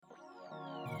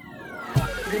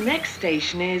The next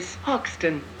station is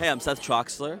Hoxton. Hey, I'm Seth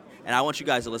Troxler, and I want you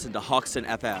guys to listen to Hoxton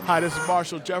FM. Hi, this is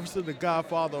Marshall Jefferson, the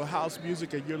godfather of house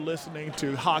music, and you're listening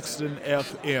to Hoxton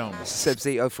FM. This is Seb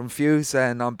Zito from Fuse,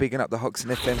 and I'm bigging up the Hoxton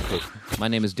FM crew. My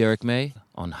name is Derek May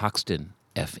on Hoxton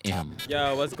FM.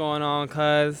 Yo, what's going on,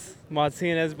 cuz?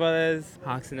 Martinez Brothers,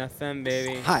 Hoxton FM,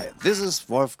 baby. Hi, this is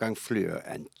Wolfgang Fleur,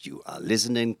 and you are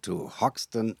listening to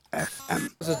Hoxton FM.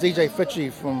 This is DJ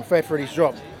Fitchy from Fat Freddy's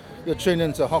Drop. You're tuned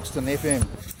into Hoxton FM.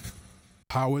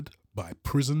 Powered by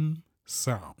Prison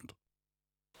Sound.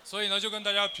 所以呢，就跟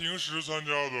大家平时参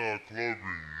加的 club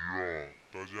一样，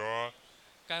大家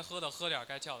该喝的喝点，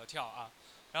该跳的跳啊。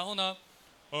然后呢，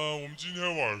我们今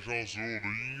天晚上所有的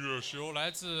音乐是由来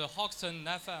自 Hoxton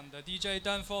FM 的 DJ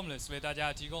Dan Formless 为大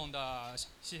家提供的，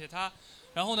谢谢他。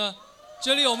然后呢，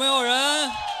这里有没有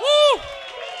人？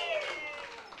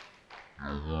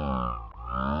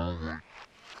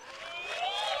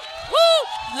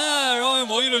然后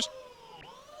某一轮，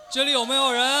这里有没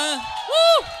有人？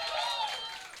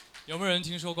有没有人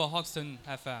听说过 Hoxton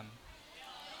FM？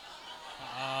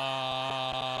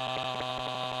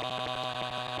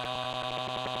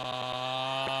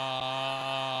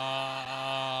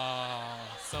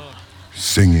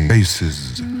 Singing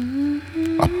bases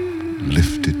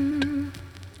uplifted.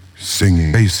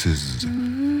 Singing bases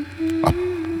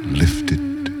uplifted.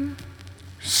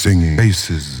 Singing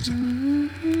bases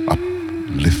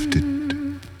uplifted.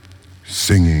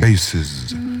 Singing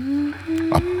bases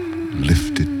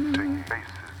uplifted.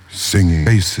 Singing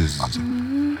bases uplifted.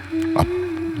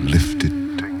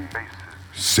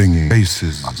 Singing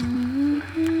bases uplifted. Singing bases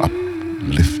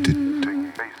uplifted.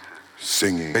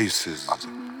 Singing bases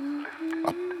uplifted.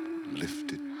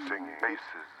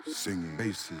 Singing bases uplifted. Singing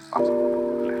bases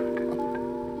uplifted.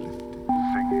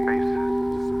 Singing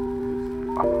bases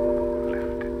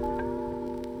uplifted.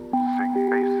 Singing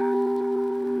bases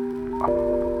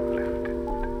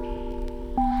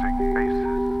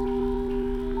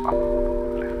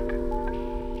uplifted.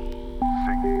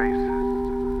 Singing bases uplifted. Singing bases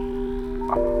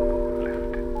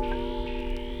uplifted.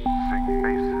 Singing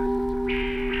bases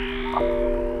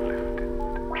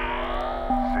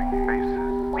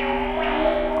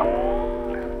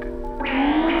uplifted. Singing bases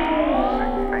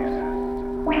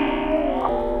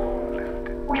uplifted.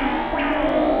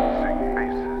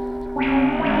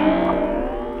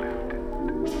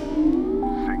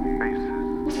 Singing bases uplifted.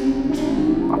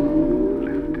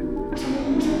 Singing.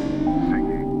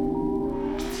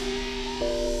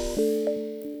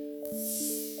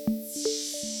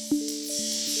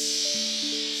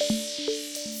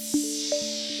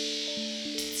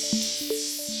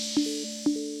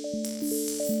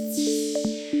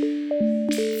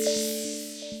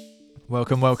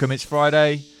 Welcome. It's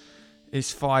Friday.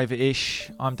 It's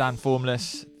 5-ish. I'm Dan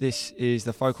Formless. This is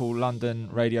the Focal London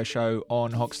radio show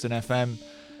on Hoxton FM.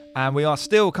 And we are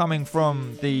still coming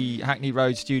from the Hackney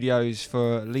Road studios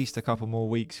for at least a couple more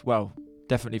weeks. Well,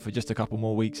 definitely for just a couple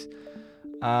more weeks.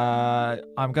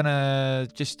 I'm going to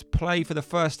just play for the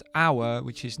first hour,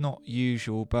 which is not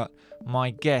usual, but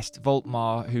my guest,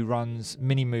 Voltmar, who runs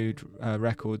Mini Mood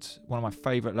Records, one of my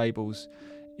favourite labels,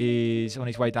 is on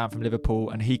his way down from Liverpool,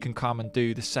 and he can come and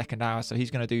do the second hour. So he's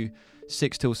going to do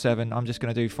 6 till 7. I'm just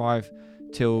going to do 5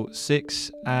 till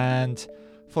 6. And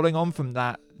following on from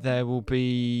that, there will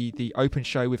be the open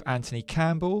show with Anthony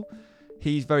Campbell.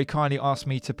 He's very kindly asked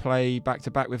me to play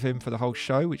back-to-back with him for the whole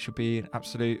show, which will be an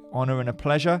absolute honour and a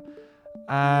pleasure.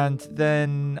 And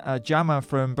then Jammer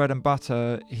from Bread and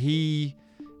Butter, he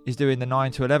is doing the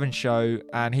 9 to 11 show,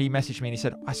 and he messaged me and he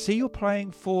said, I see you're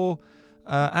playing for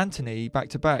Anthony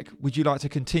back-to-back. Would you like to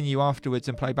continue afterwards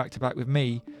and play back-to-back with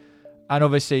me? And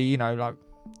obviously, you know, like,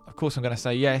 of course I'm going to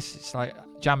say yes. It's like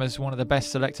Jammer's one of the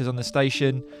best selectors on the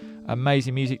station.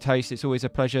 Amazing music taste. It's always a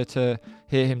pleasure to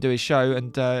hear him do his show,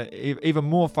 and even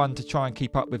more fun to try and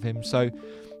keep up with him. So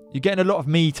you're getting a lot of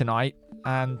me tonight,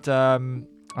 and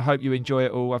I hope you enjoy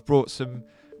it all. I've brought some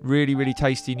really, really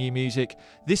tasty new music.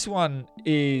 This one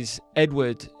is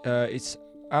Edward. It's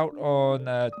out on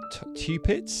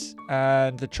Tupids,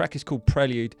 and the track is called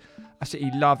Prelude. I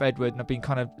absolutely love Edward, and I've been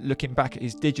kind of looking back at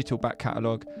his digital back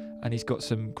catalogue, and he's got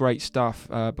some great stuff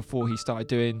before he started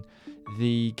doing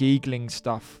the giggling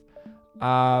stuff.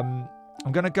 I'm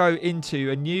going to go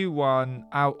into a new one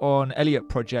out on Elliot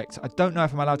Project. I don't know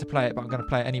if I'm allowed to play it, but I'm going to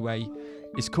play it anyway.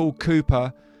 It's called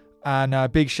Cooper, and a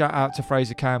big shout out to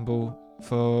Fraser Campbell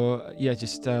for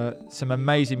just some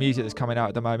amazing music that's coming out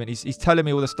at the moment. He's telling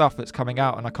me all the stuff that's coming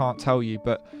out, and I can't tell you,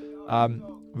 but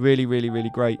really, really,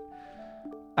 really great.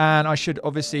 And I should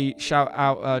obviously shout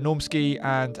out Normski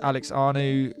and Alex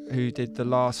Arnu, who did the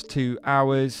last 2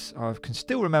 hours. I can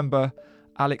still remember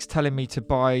Alex telling me to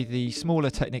buy the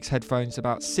smaller Technics headphones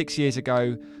about 6 years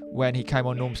ago when he came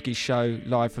on Normski's show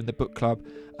live from the book club.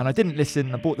 And I didn't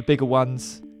listen. I bought the bigger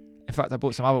ones. In fact, I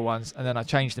bought some other ones and then I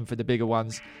changed them for the bigger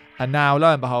ones. And now,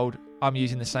 lo and behold, I'm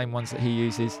using the same ones that he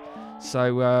uses.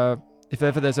 So if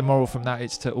ever there's a moral from that,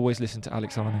 it's to always listen to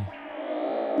Alex Arnoux.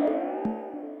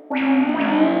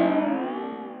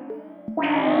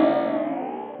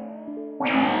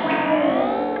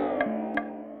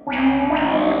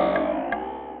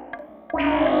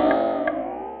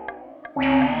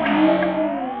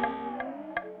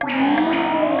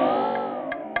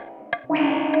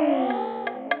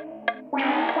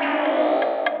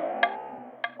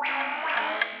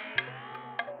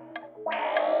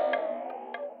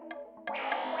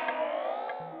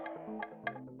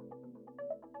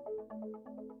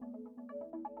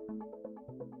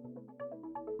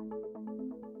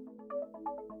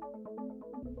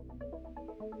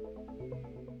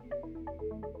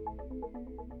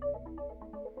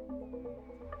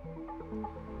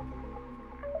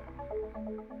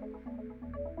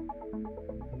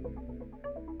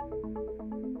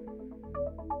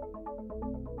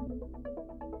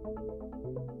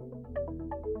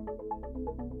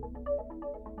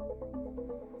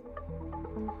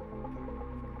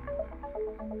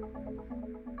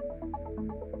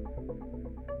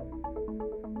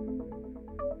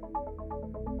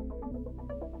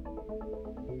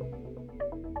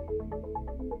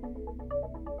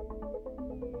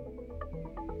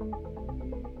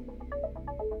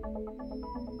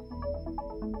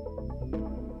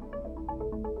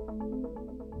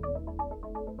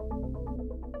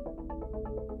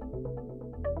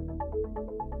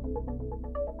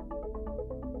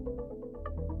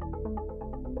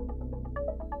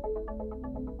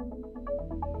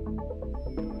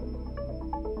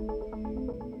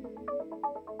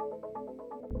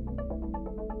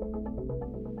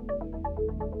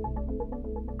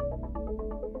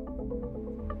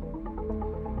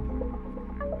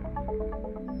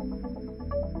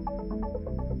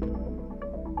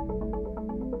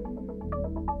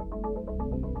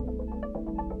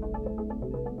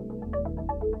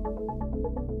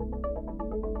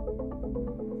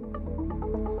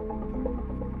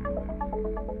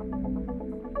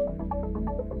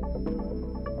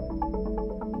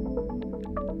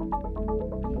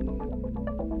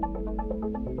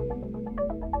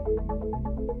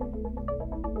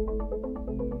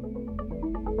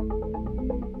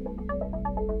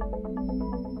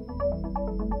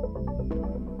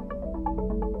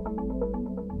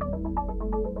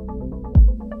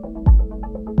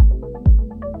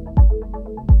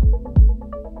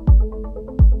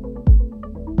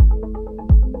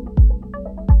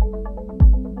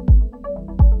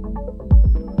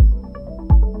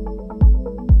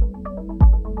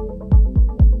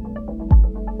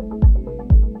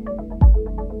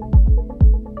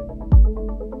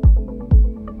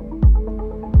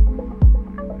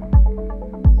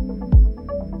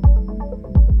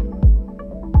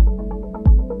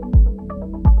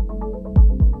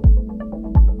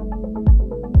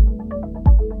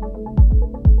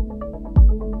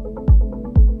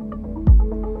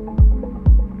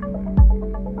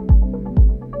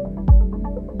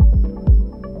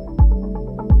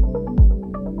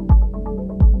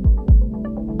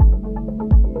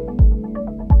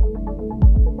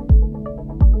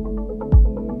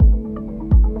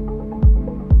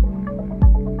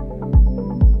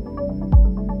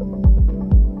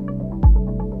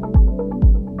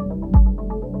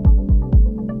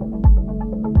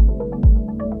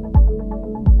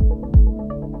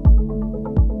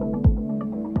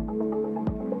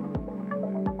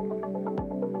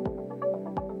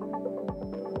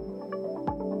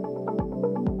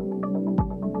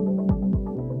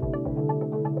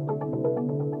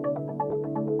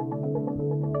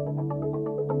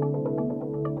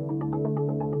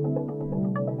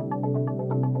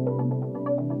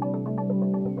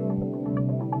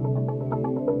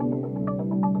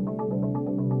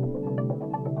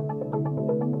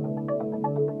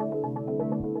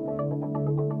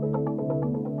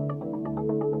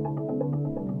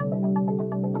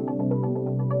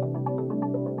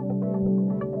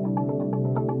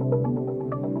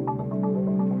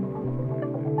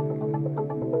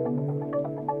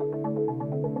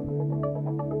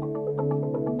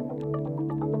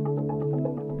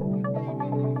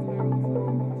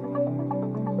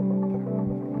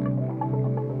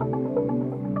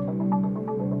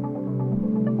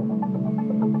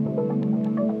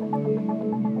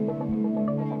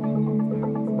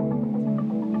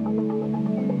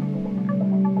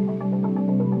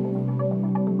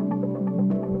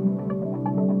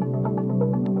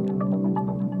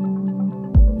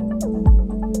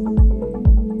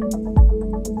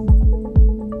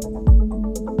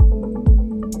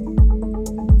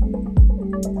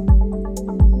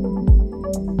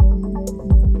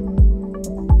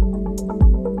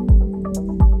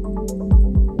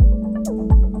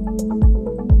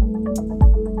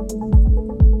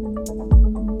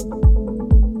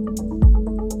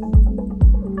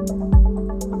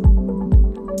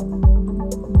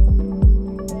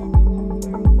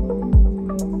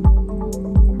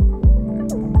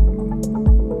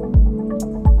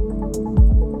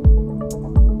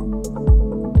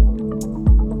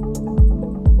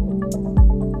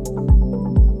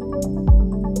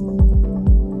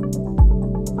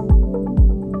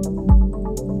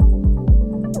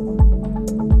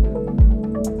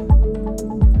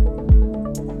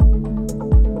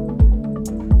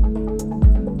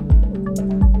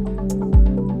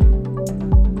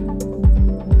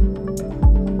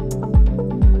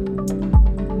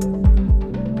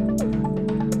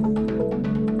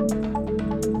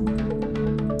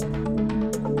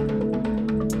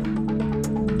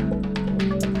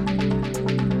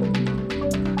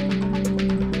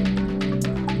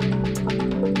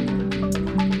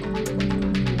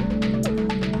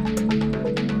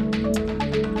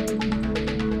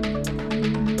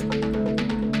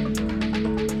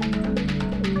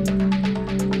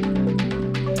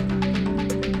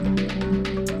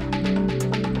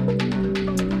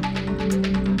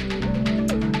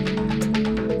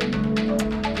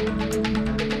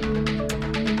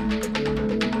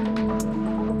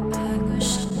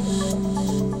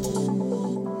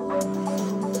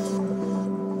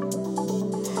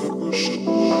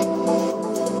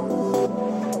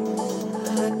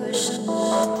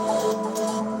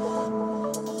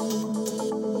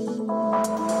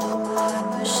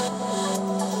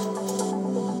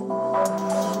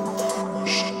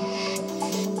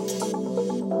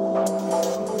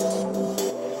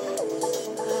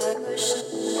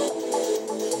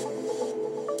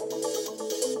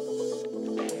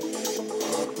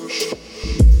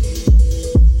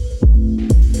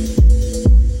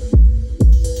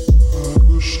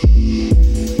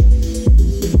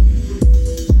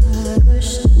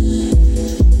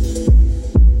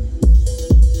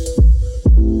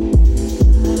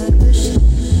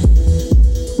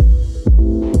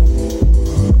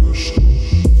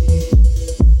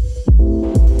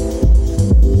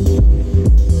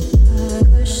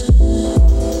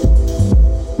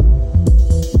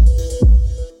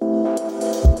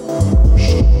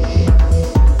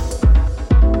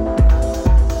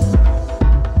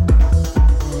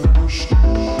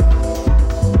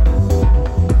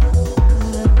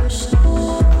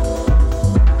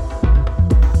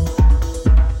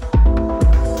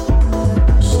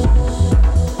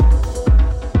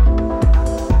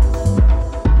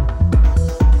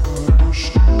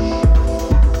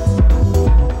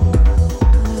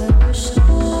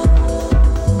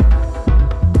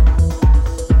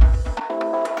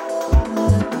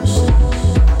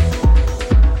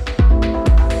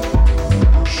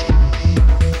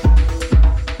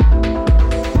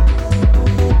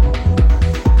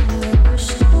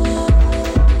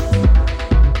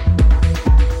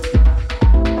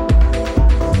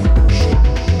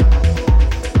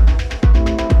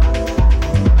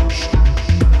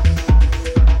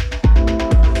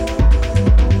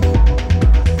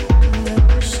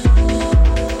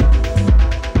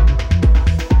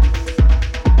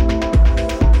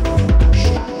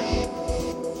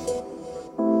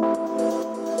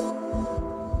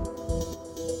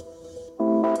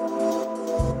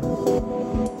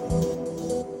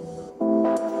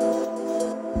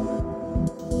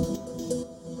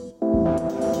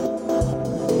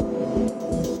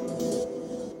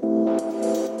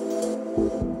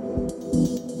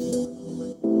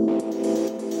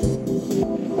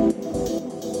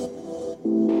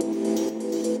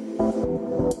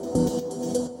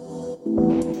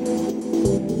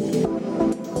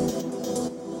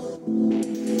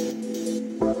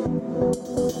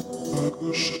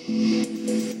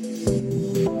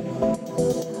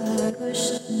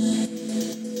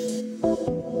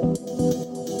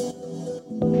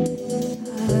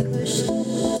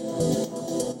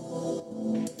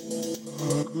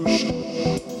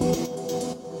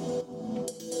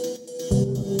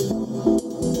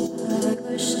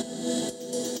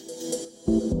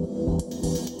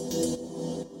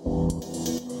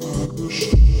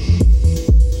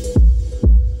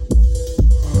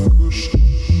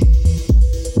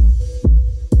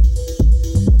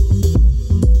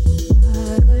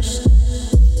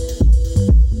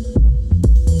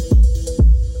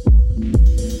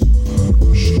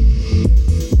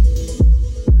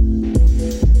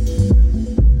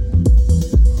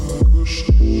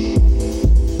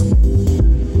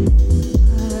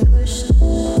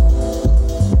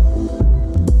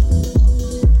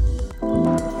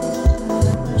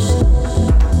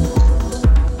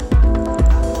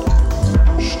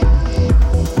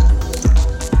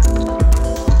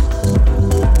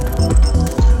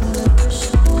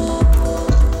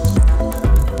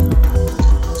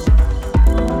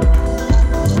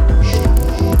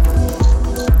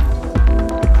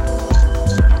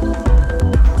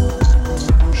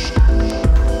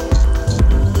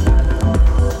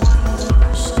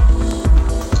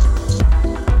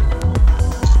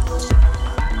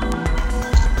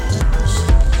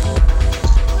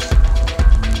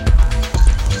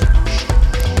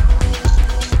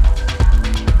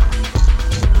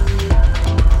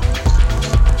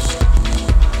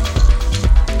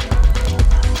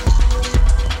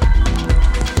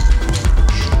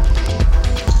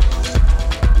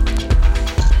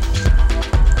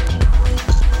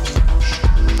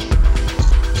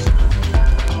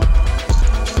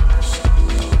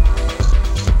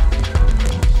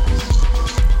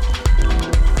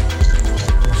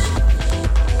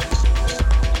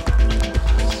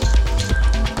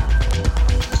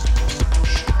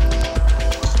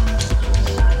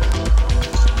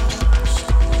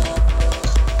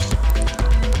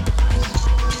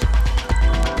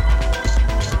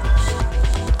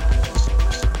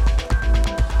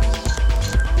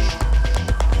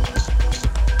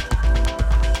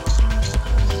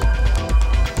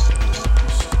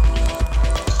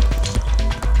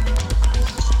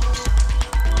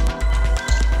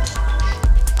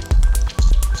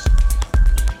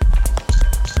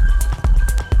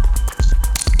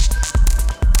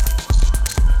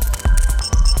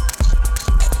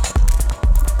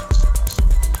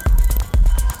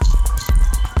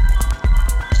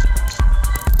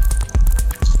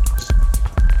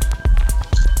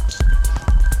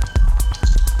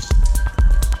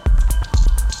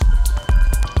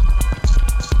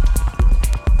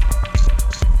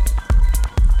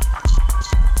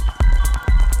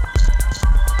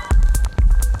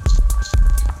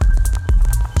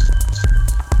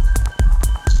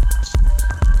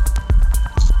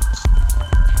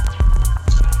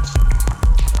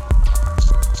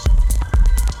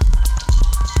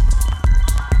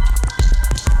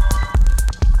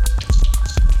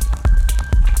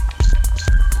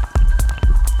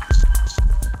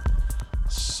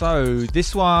 So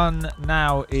this one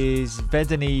now is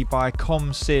Vedani by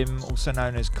ComSim, also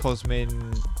known as Cosmin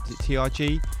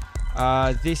TRG.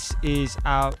 This is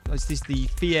out. This is the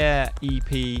Fier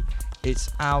EP. It's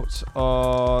out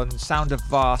on Sound of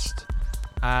Vast,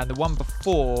 and the one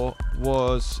before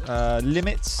was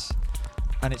Limits,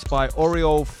 and it's by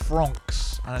Oriol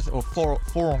Franks, or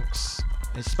Foronks.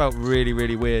 It's spelled really,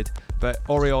 really weird, but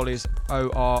Oriol is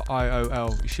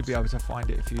O-R-I-O-L. You should be able to find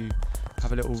it if you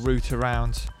have a little route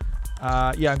around.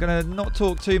 Yeah, I'm going to not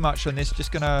talk too much on this,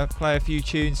 just going to play a few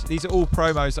tunes. These are all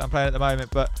promos that I'm playing at the moment,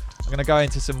 but I'm going to go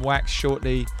into some wax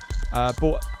shortly.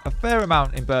 Bought a fair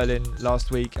amount in Berlin last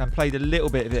week and played a little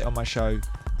bit of it on my show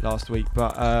last week,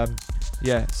 but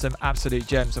yeah, some absolute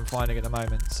gems I'm finding at the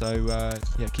moment. So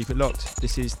yeah, keep it locked.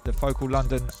 This is the Focal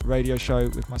London radio show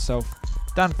with myself,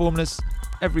 Dan Formless,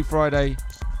 every Friday,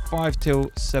 5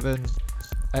 till 7,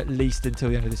 at least until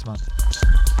the end of this month.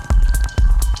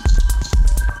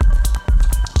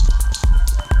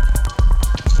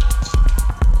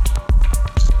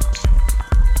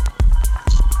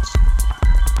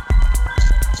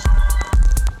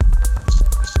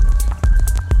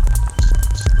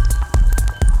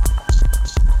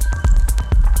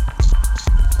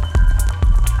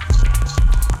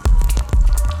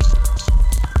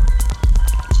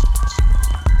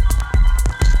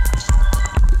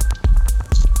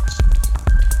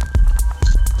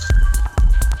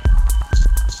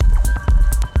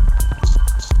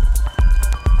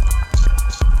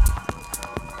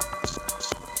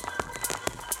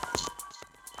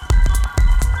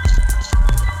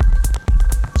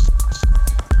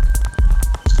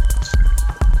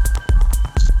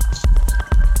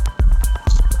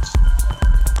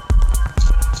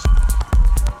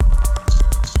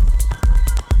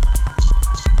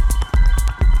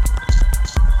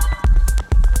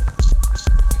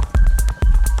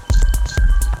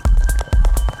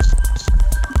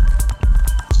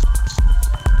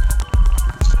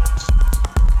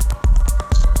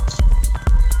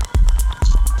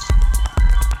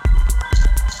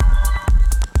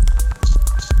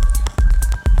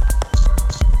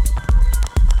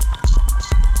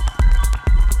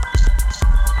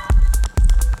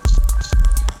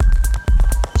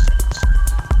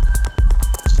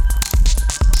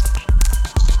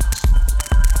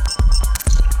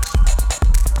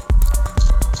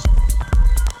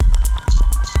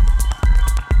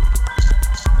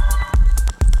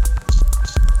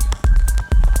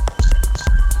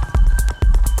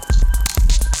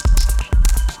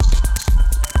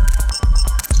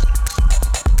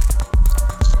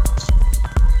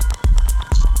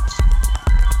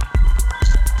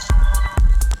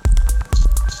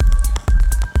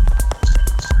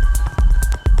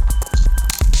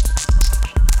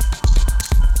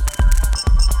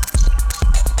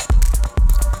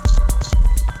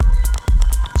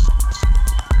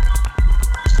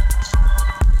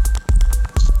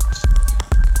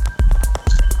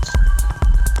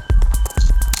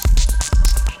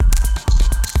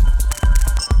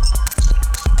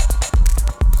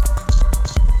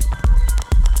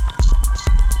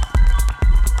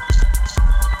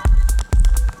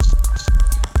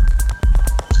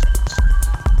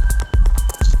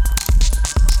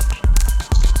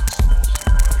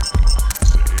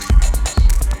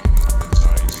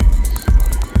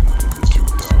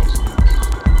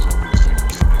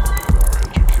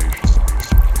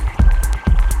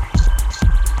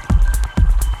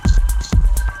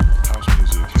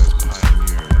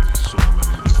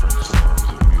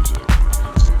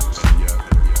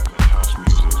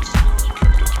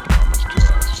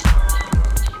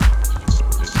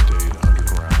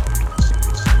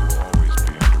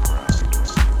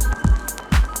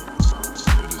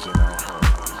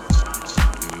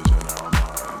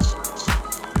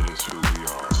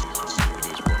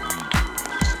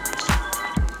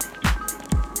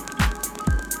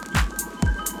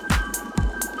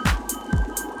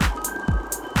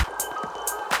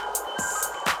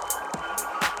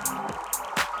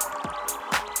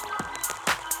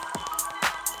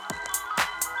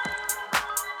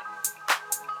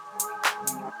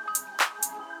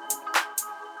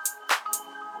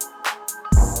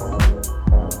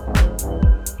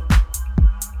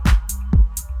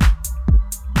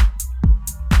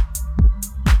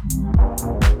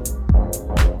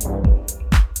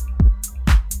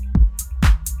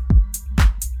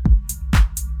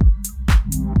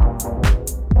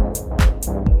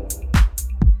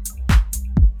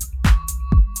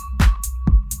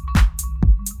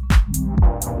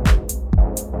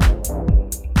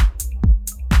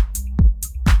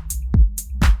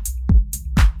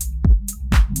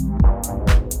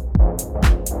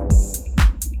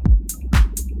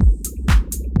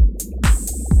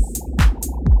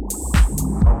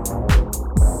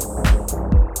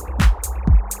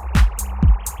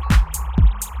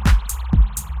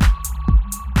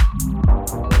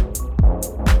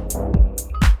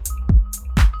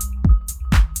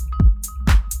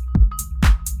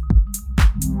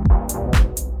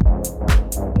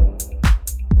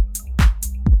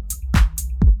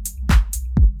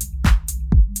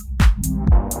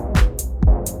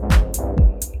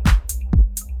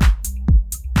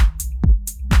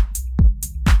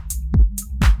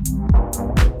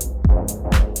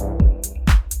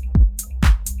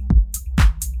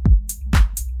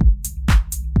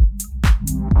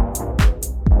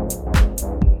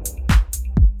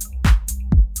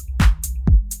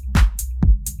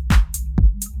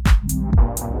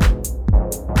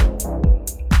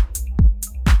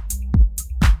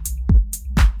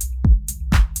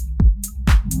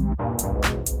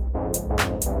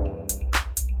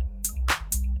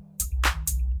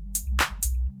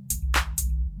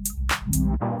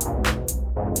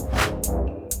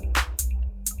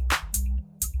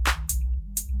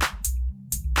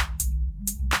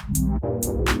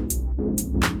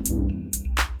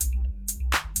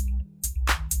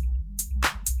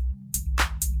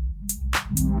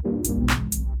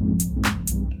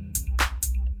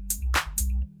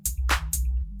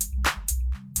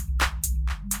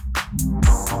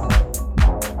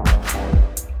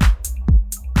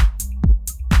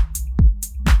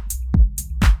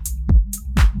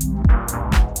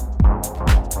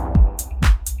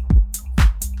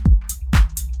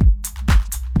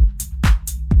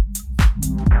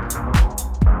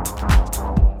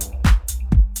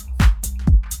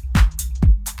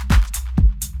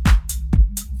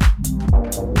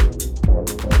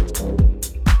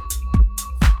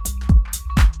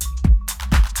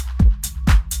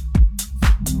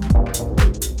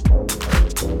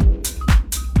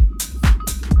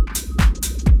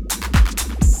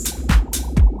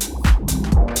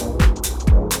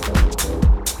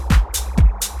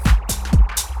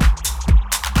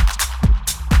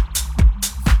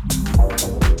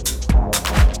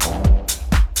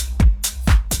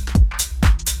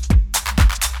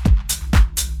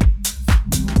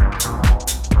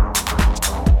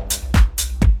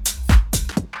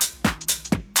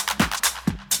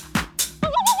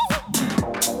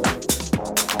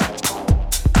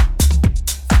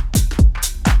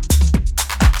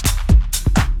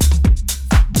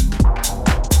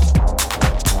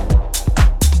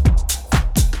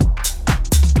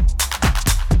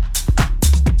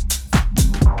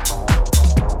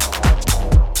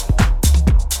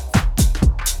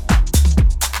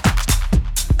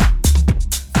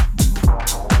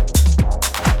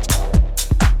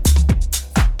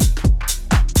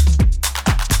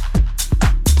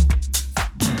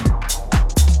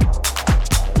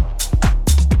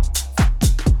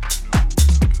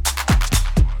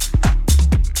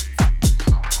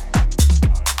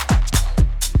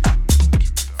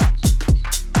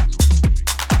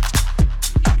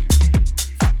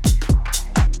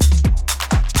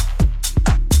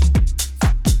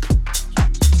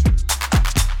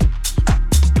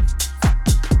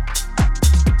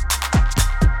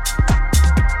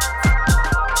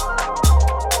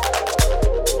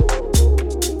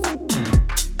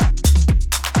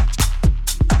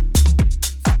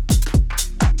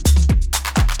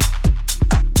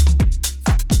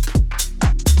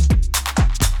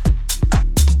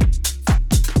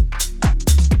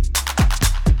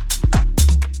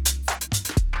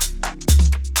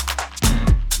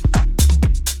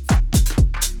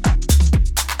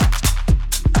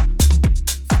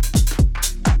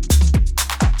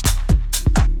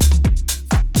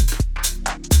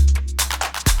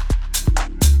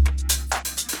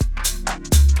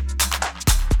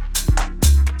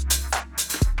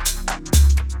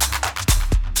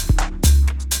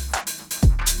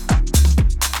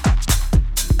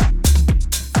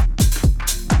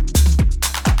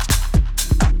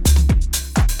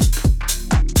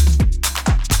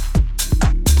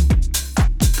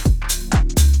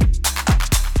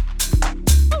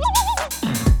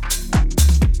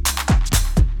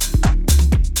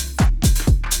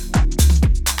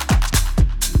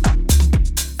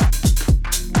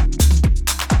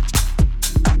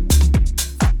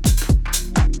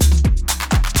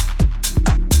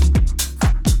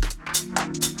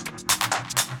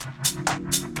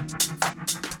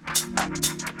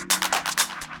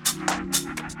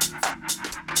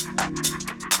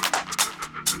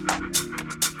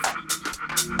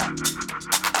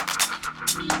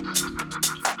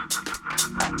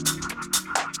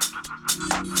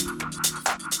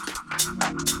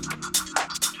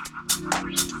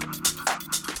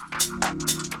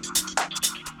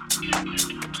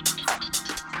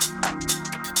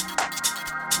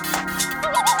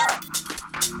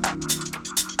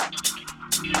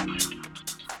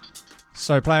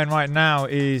 So playing right now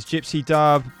is Gypsy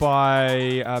Dub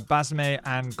by Basme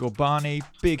and Gorbani.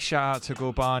 Big shout out to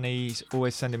Gorbani, he's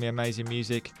always sending me amazing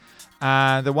music.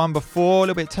 And the one before, a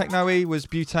little bit techno-y, was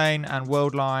Butane and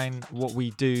Worldline, What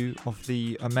We Do, of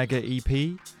the Omega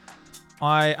EP.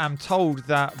 I am told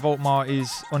that Voltmar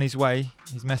is on his way.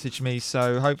 He's messaged me,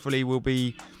 so hopefully we'll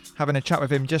be having a chat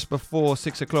with him just before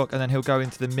 6 o'clock, and then he'll go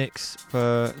into the mix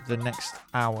for the next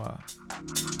hour.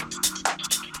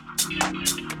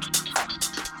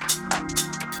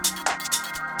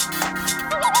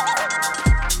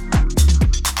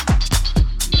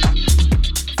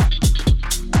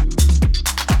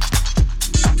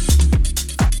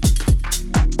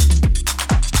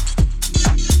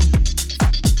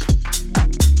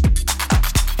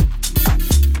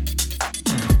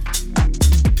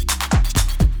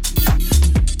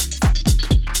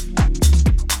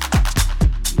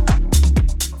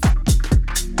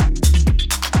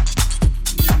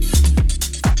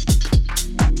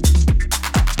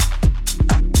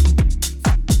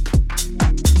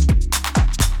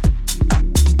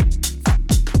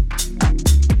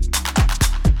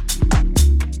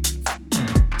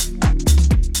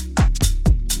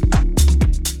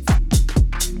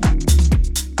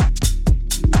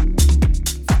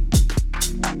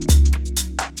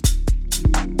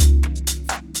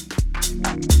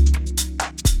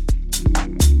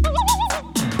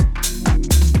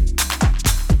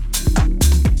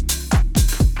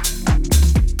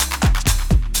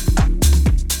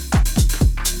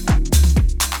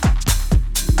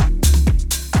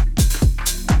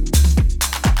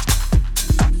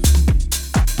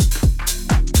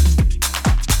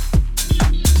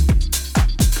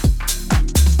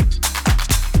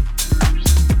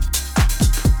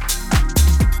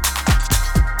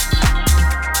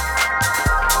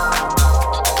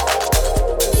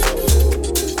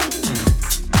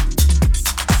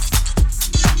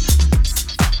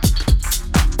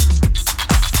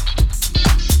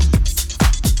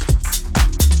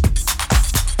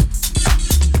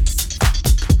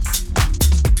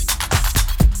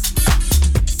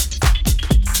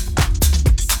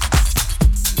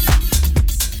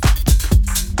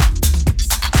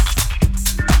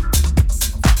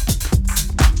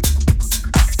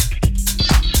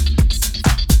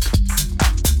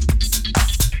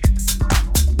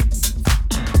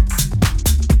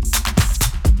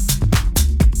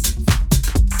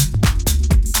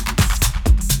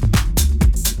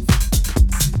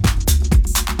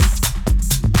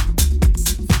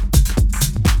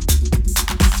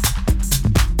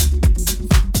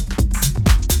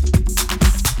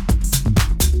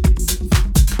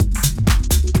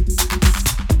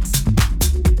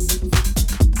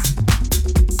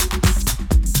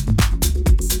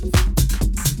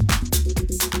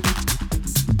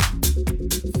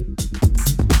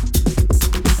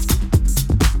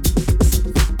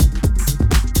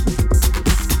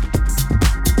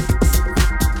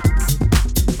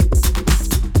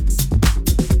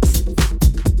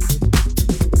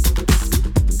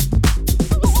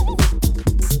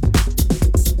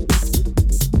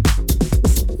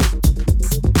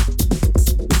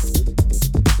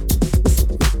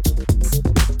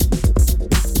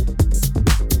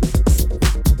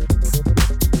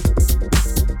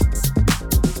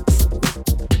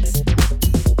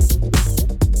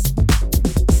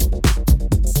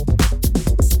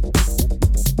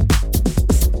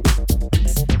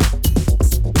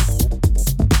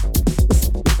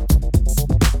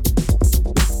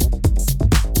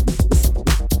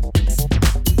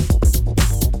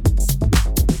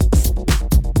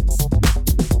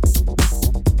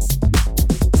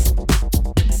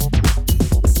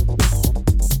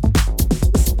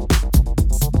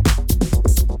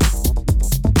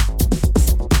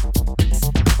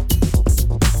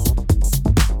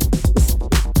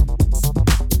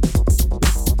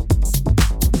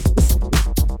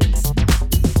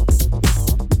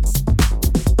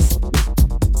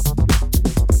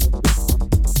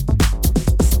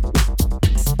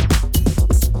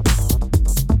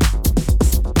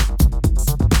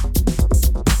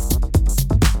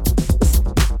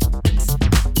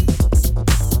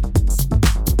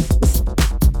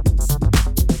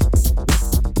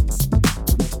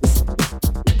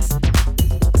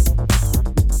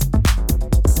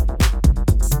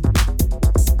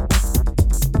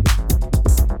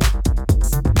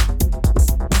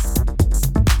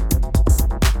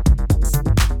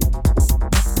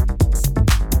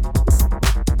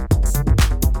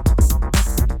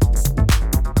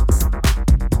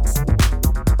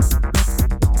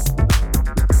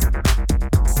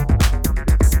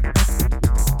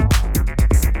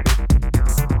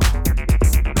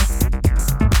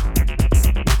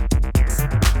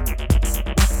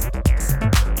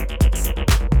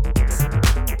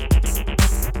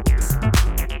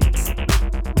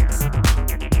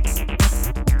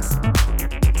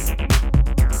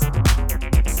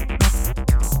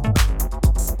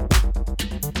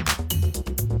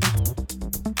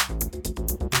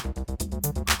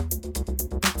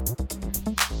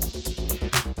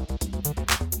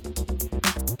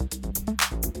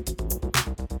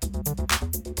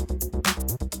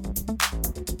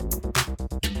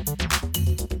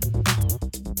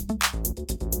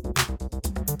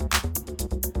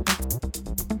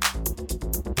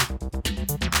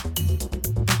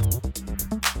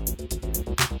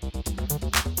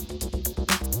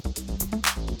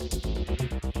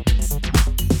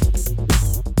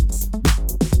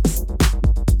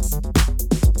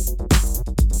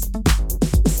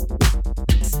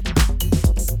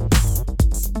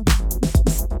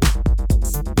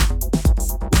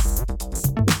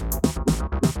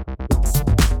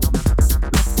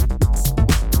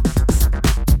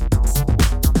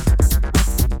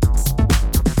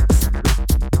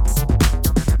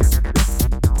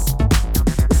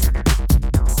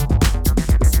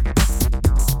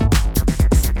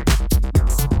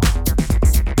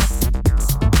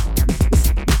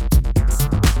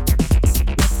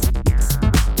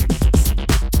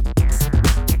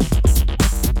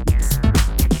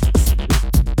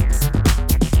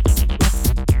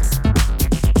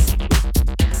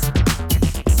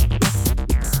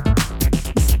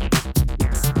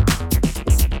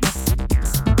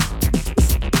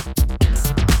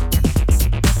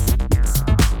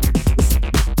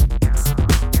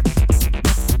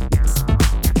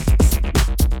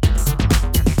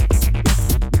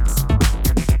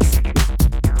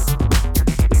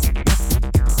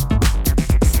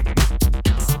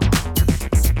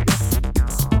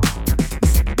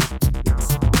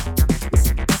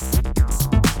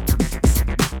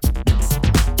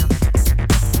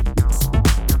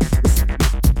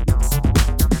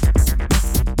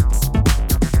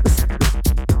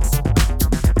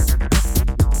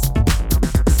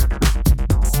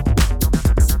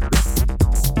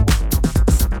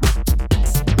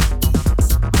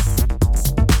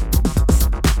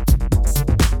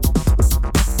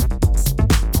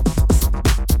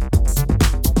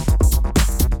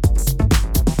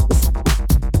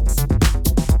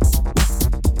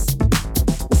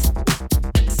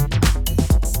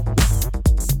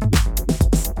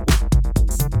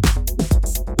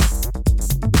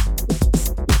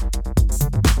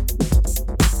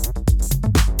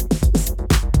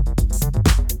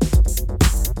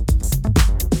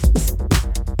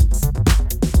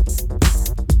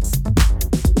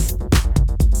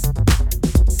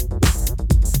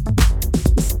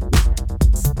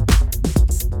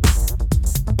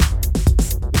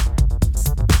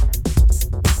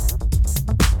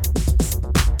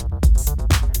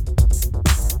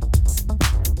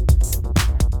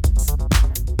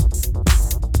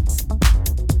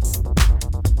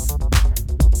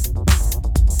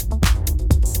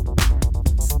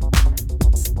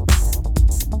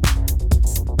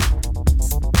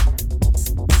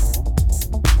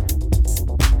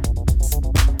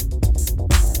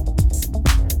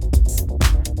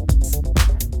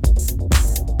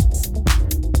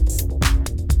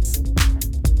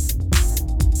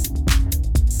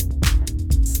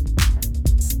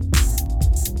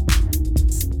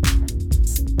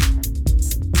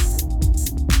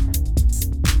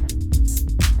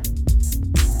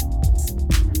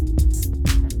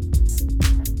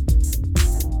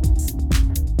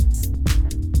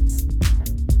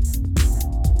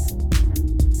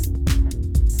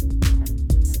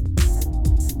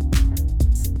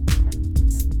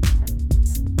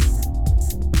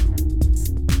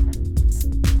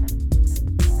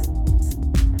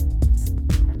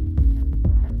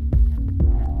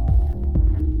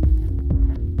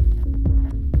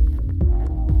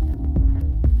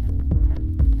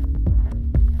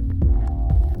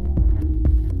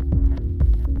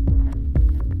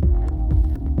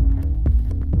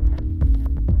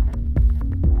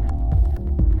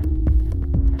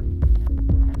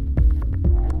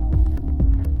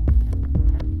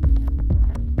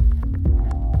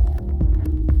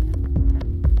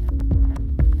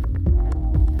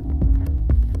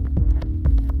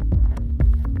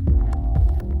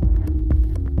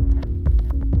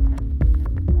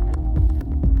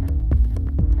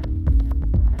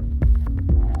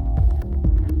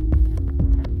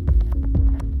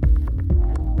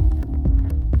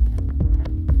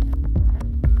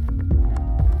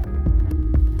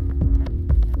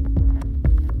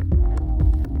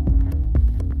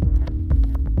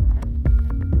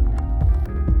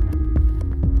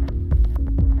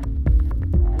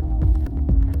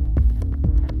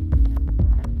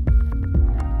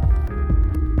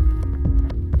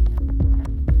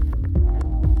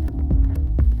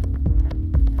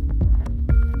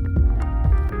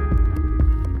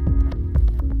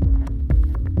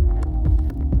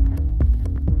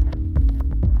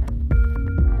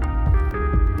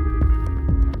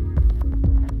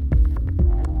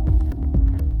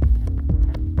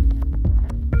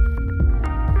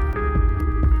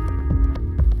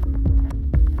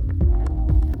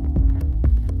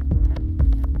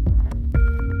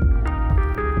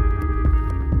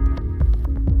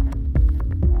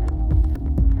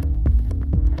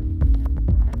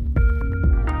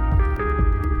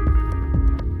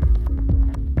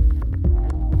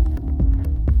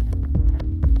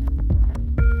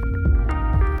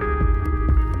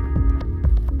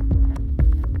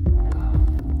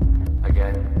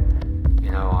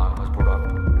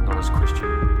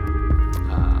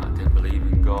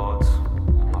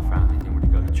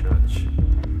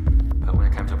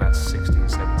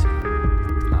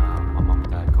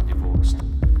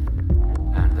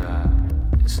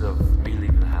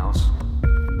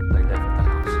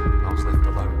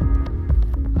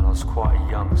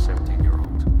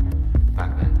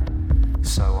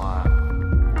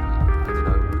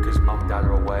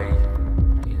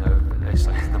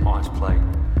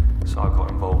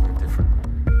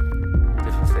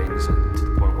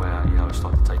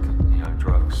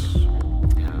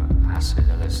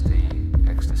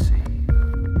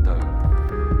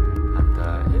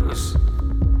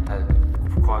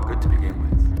 good to begin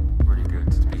with, really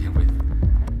good to begin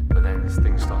with. But then as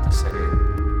things start to set in,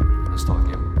 and I start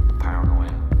getting paranoia,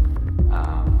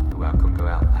 the way I couldn't go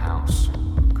out of the house,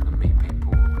 couldn't meet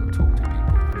people, couldn't talk to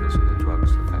people because of the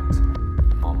drugs' effect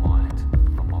in my mind,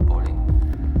 on my body,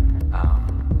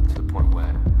 to the point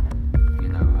where, you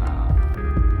know,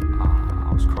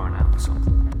 I was crying out for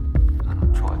something, and I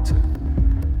tried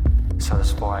to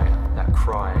satisfy that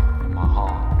cry in my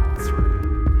heart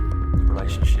through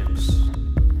relationships,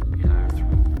 you know,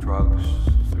 through drugs,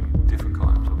 through different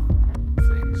kinds of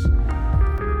things.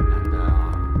 And I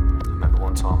remember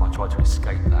one time I tried to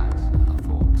escape that, and I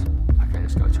thought, okay,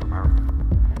 let's go to America.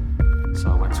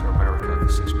 So I went to America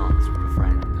for 6 months with a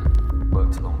friend and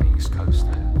worked along the East Coast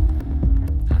there.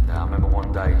 And I remember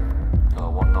one day,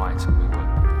 one night, we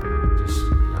were just,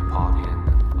 you know,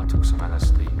 partying, and I took some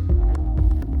LSD,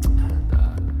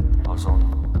 and I was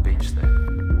on the beach there.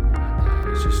 It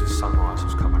was just sunrise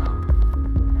was coming up,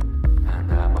 and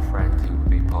my friend who we'd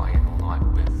been partying all night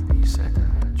with, he said,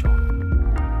 John,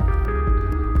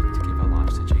 we need to give our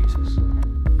lives to Jesus.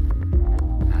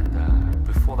 And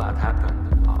before that had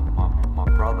happened, my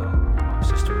brother and my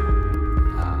sister,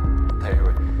 they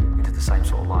were into the same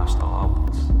sort of lifestyle I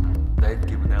was. They'd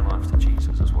given their lives to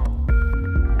Jesus as well.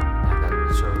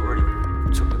 And so it really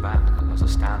took me back. I was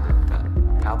astounded that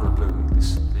out of the blue,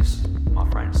 this my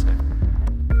friend said,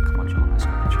 come on, John, let's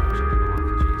go to church and give our life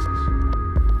to Jesus.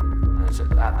 And it's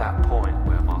at that point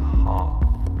where my heart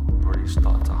really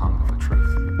started to hunger for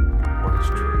truth. What is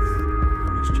truth?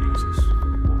 Who is Jesus?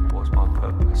 What was my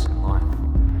purpose in life?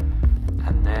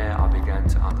 And there I began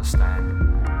to understand,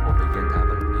 or began to have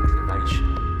an inclination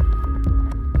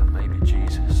that maybe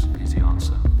Jesus is the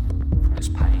answer for this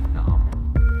pain that I'm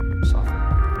suffering.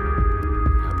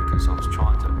 You know, because I was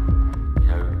trying to, you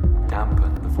know,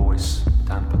 dampen the voice,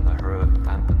 dampen the hurt,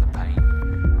 dampen the pain,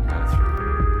 you know,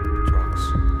 through drugs.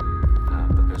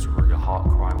 But there's really a heart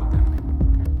cry within me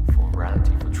for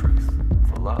reality, for truth,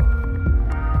 for love.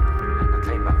 And I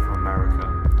came back from America,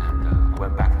 and I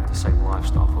went back into the same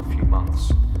lifestyle for a few months,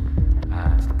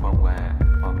 to the point where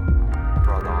my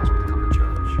brother asked me to come to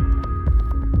church.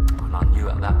 And I knew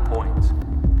at that point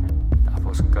that if I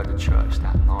was going to go to church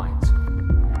that night,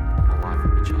 my life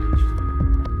would be changed.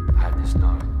 I had this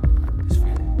knowing, this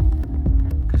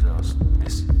feeling, because there was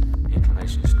this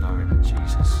inclination, this knowing that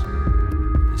Jesus,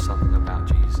 there's something about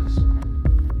Jesus.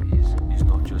 He's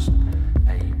not just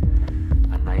a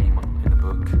name in the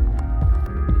book.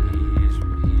 He is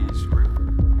real.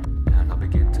 And I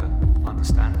begin to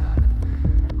understand that.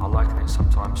 And I liken it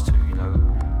sometimes to, you know,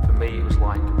 for me it was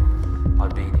like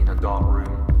I'd been in a dark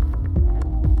room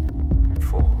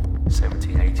for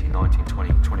 17, 18, 19,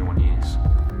 20, 21 years.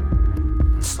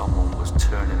 And someone was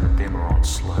turning the dimmer on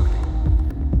slowly.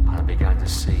 And I began to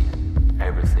see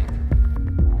everything.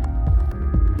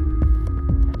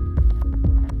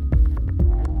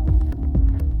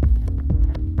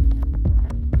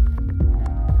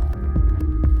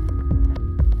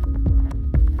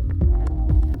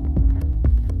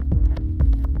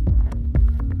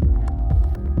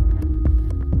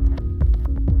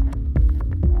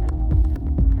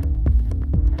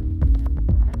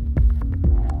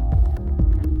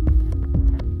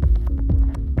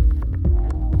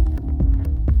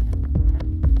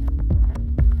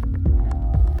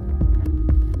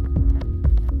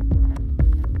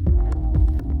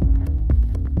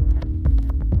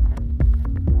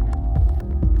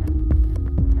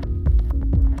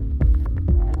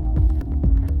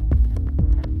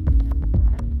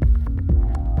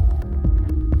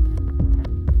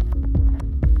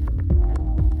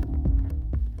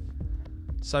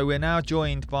 So we're now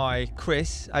joined by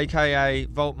Chris, aka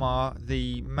Voltmar,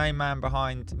 the main man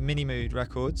behind Mini Mood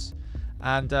Records,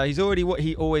 and he's already what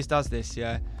he always does. This,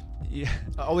 yeah.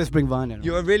 I always bring vinyl.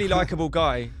 You're a really likable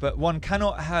guy, but one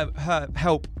cannot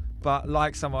help but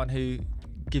like someone who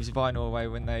gives vinyl away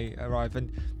when they arrive. And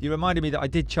you reminded me that I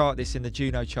did chart this in the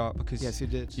Juno chart because yes, you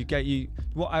did.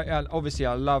 Obviously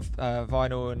I love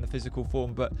vinyl in the physical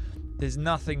form, but there's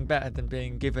nothing better than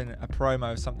being given a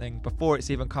promo of something before it's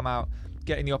even come out,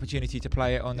 getting the opportunity to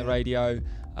play it on the radio,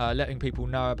 letting people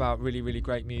know about really, really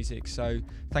great music. So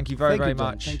thank you very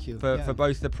much for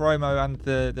both the promo and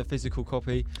the physical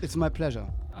copy. It's my pleasure.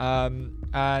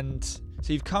 And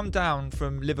so you've come down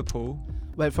from Liverpool.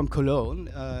 Well, from Cologne,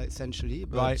 essentially.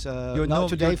 But right. You're now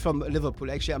today from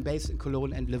Liverpool. Actually, I'm based in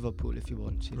Cologne and Liverpool, if you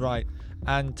want. You know. Right.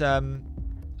 And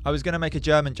I was going to make a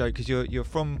German joke because you're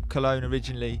from Cologne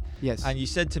originally. Yes. And you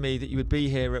said to me that you would be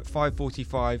here at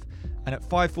 5:45, and at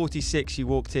 5:46 you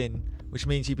walked in, which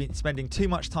means you've been spending too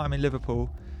much time in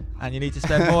Liverpool, and you need to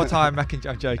spend more time back in.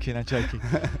 I'm joking.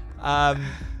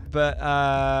 But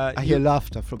I hear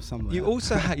laughter from somewhere. You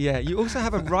also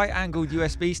have a right-angled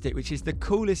USB stick, which is the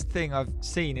coolest thing I've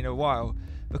seen in a while,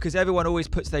 because everyone always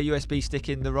puts their USB stick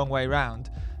in the wrong way round,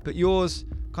 but yours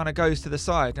kind of goes to the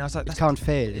side, and I was like, it can't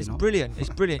fail. It's brilliant. It's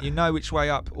brilliant. You know which way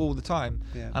up all the time.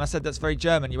 Yeah. And I said, that's very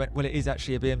German. You went, well, it is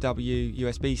actually a BMW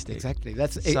USB stick. Exactly.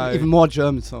 That's even more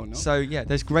German. So no. So yeah,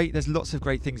 there's lots of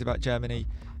great things about Germany,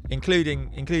 including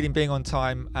being on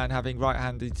time and having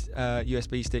right-handed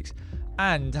USB sticks,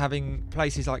 and having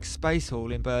places like Space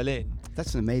Hall in Berlin.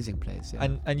 That's an amazing place. Yeah.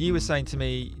 And you were saying to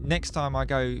me, next time I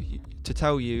go to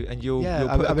tell you, and you'll put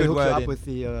I a will good hook word you up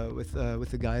in.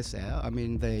 with the guys there. I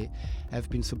mean, they have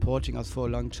been supporting us for a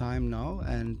long time now,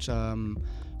 and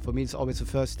for me, it's always the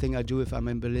first thing I do if I'm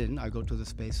in Berlin. I go to the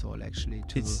Space Hall actually.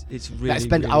 It's really. I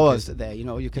spend really hours good. there. You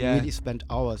know, you can really spend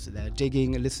hours there,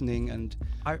 digging, listening, and.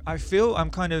 I feel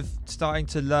I'm kind of starting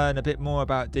to learn a bit more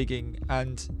about digging,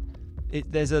 and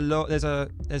there's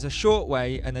a short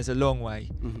way and there's a long way.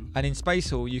 Mm-hmm. And in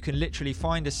Space Hall, you can literally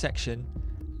find a section,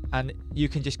 and you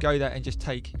can just go there and just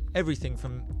take everything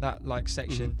from that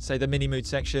section, say the mini mood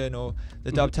section or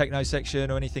the dub techno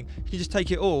section or anything. You just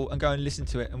take it all and go and listen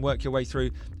to it and work your way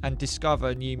through and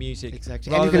discover new music.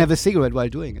 Exactly, and you can have a cigarette while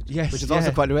doing it. Yes, which is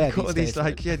also quite rare. Got these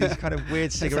these kind of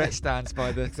weird cigarette stands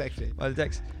by the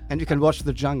decks. And you can watch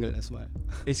the jungle as well.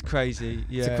 It's crazy.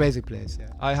 Yeah, it's a crazy place. Yeah.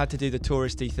 I had to do the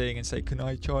touristy thing and say, "Can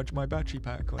I charge my battery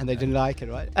pack?" And they didn't like it,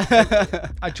 right?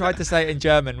 I tried to say it in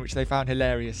German, which they found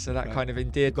hilarious, so that kind of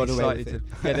endeared me slightly to.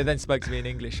 Yeah, they then spoke to me in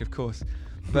English, of course.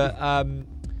 But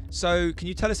so can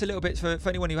you tell us a little bit for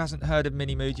anyone who hasn't heard of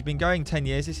Mini Mood? You've been going 10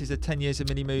 years. This is a 10 years of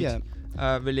Mini Mood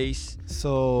release.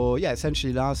 So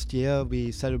essentially last year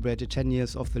we celebrated 10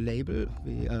 years of the label.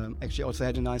 We actually also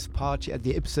had a nice party at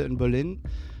the Ipse in Berlin,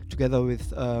 together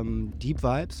with Deep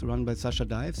Vibes, run by Sasha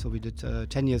Dive. So we did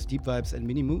 10 years Deep Vibes and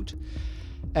Mini Mood.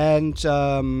 And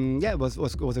it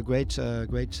was a great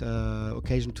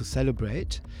occasion to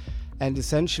celebrate. And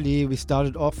essentially we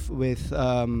started off with,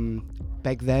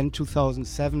 back then,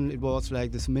 2007, it was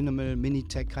like this minimal,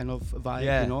 mini-tech kind of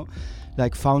vibe, you know,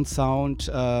 like found sound,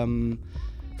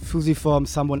 fusiform,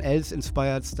 someone else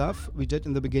inspired stuff we did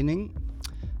in the beginning.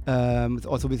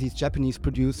 Also with these Japanese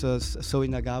producers, Soi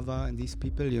Nagawa and these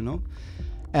people, you know.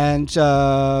 And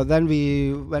then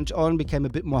we went on, became a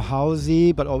bit more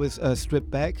housey, but always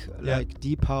stripped back, like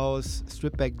deep house,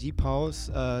 stripped back deep house,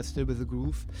 still with the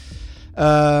groove.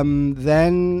 Then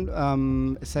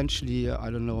essentially, I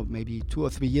don't know, maybe 2 or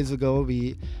 3 years ago,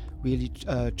 we really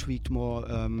tweaked more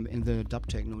in the dub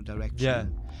techno direction. Yeah.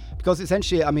 Because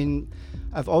essentially, I mean,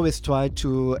 I've always tried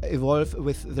to evolve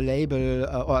with the label,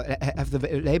 or have the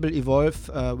label evolve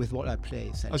with what I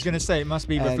play. I was going to say, it must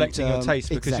be reflecting your taste,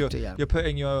 because you're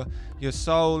putting your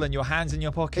soul and your hands in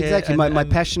your pocket. Exactly, my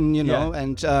passion, you know,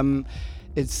 and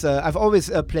it's I've always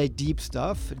played deep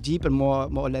stuff, deep and more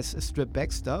or less stripped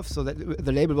back stuff. So that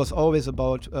the label was always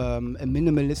about a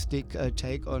minimalistic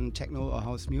take on techno or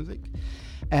house music.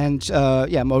 And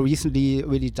more recently,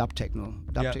 really dub techno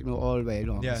all the way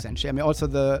long, essentially. I mean, also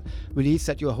the release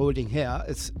that you're holding here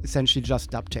is essentially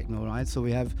just dub techno, right? So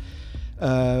we have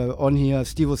on here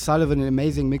Steve O'Sullivan, an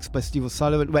amazing mix by Steve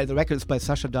O'Sullivan. Well, the record is by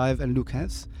Sasha Dive and Luke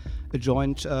Hess, a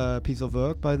joint piece of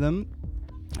work by them.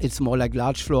 It's more like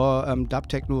large floor dub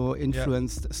techno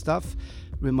influenced stuff,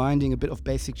 reminding a bit of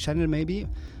Basic Channel maybe,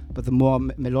 but the more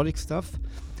melodic stuff.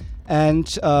 And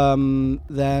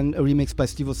then a remix by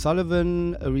Steve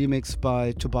O'Sullivan, a remix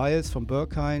by Tobias from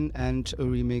Berkine, and a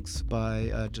remix by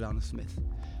Jelano Smith.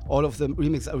 All of the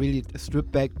remixes are really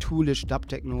stripped back, toolish dub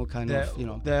techno kind of, you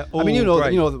know. They're all great. You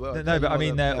know the work. No, but I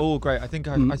mean they're all great. I think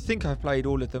I've played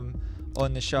all of them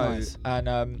on the show,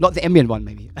 and not the ambient one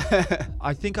maybe.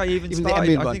 I think I even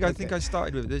started. I think I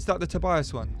started with it. Is that the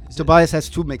Tobias one? Tobias has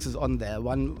 2 mixes on there.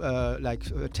 One like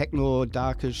techno,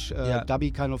 darkish,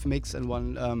 dubby kind of mix, and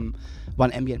one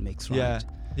ambient mix, right?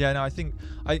 Yeah. No, I think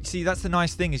I see. That's the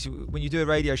nice thing is when you do a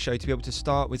radio show to be able to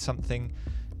start with something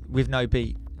with no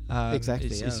beat. Exactly.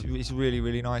 It's really,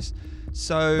 really nice.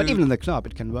 So, but even in the club,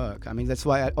 it can work. I mean, that's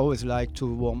why I always like to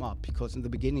warm up, because in the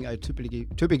beginning I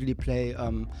typically play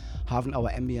half an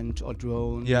hour ambient or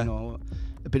drone, you know,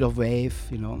 a bit of wave,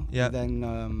 you know. Yeah. And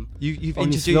then you've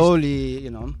introduced slowly,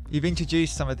 you know. You've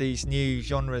introduced some of these new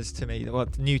genres to me. Well,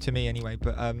 new to me anyway.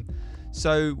 But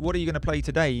so what are you going to play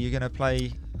today? Are you going to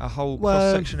play a whole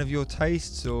cross section of your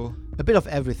tastes, or a bit of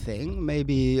everything?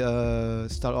 Maybe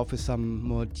start off with some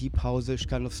more deep house-ish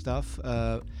kind of stuff.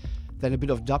 then a bit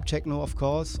of dub techno, of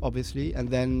course, obviously, and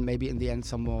then maybe in the end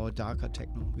some more darker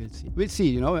techno. We'll see.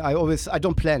 You know, I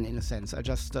don't plan in a sense. I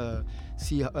just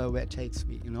see where it takes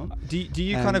me. You know. Do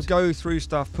you kind of go through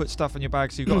stuff, put stuff in your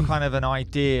bag, so you've got kind of an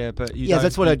idea, but you don't,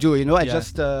 that's what I do. You know, I yeah.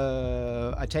 just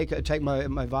I take my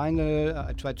vinyl.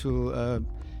 I try to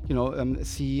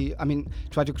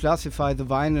try to classify the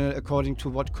vinyl according to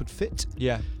what could fit.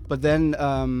 Yeah. But then,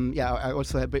 I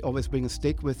also always bring a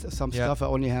stick with some stuff I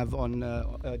only have on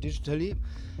digitally,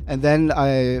 and then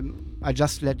I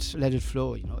just let it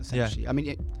flow. You know, essentially. I mean,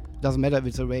 it doesn't matter if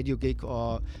it's a radio gig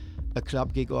or a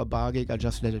club gig or a bar gig. I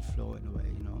just let it flow in a way.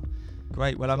 You know.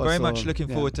 Great. Well, I'm very much looking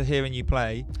forward to hearing you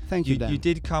play. Thank you, Dan. You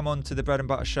did come on to the Bread and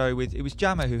Butter show with, it was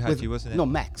Jammer who had you, wasn't it? No,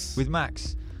 Max. With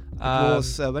Max. It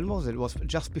was when was it? It was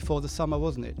just before the summer,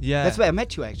 wasn't it? Yeah. That's where I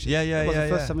met you actually. Yeah. It was the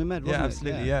first time we met, wasn't yeah, it?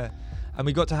 absolutely, yeah. And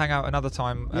we got to hang out another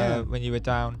time when you were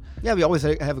down. Yeah, we always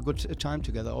have a good time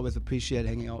together. Always appreciate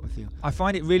hanging out with you. I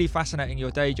find it really fascinating,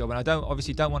 your day job, and I don't want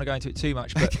to go into it too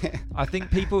much, but I think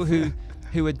people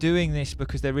who are doing this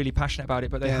because they're really passionate about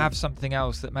it, but they have something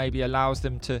else that maybe allows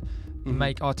them to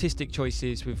make artistic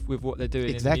choices with what they're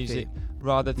doing in the music,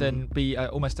 rather than be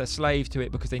almost a slave to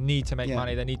it because they need to make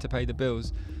money, they need to pay the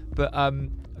bills. But I'm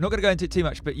not going to go into it too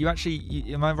much, but you actually,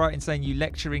 am I right in saying you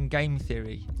lecture in game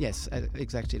theory? Yes,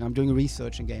 exactly. And I'm doing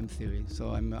research in game theory, so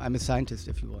I'm a scientist,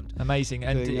 if you want. Amazing.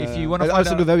 And if you want to, I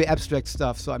also do very abstract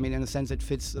stuff. So I mean, in a sense, it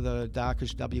fits the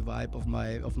darkish W vibe of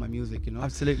my music, you know.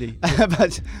 Absolutely.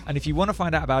 And if you want to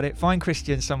find out about it, find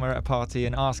Christian somewhere at a party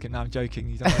and ask him. No, I'm joking.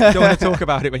 You don't want to talk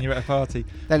about it when you're at a party.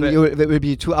 Then there will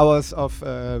be 2 hours of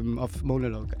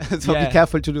monologue. So be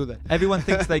careful to do that. Everyone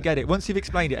thinks they get it. Once you've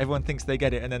explained it, everyone thinks they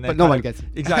get it, and then but no one gets it.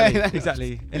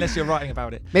 Exactly. Unless you're writing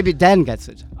about it. Maybe Dan gets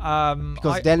it.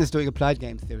 Because Dan is doing applied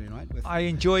game theory, right? I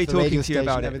enjoy talking to you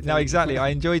about it. No, exactly. I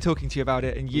enjoy talking to you about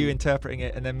it and you interpreting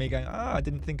it, and then me going, I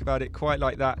didn't think about it quite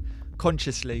like that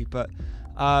consciously, but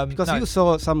because you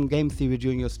saw some game theory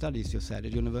during your studies, you said,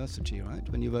 at university, right?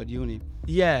 When you were at uni.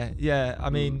 Yeah.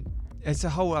 I mean, it's a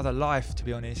whole other life, to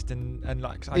be honest, and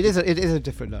like it is a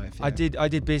different life. Yeah. I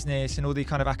did business and all the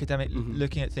kind of academic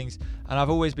looking at things, and I've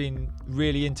always been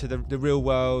really into the real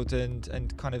world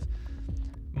and kind of.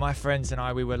 My friends and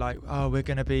I, we were like, we're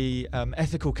going to be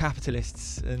ethical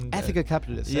capitalists. And ethical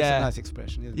capitalists, that's a nice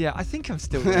expression, isn't it? Yeah, I think I'm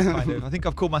still there, kind of. I think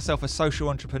I've called myself a social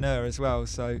entrepreneur as well.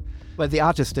 So, well, the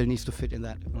artist still needs to fit in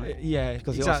that, right? Yeah,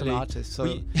 because exactly. you're also an artist. So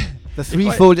the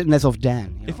threefoldedness of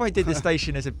Dan. You know? If I did the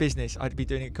station as a business, I'd be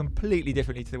doing it completely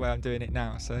differently to the way I'm doing it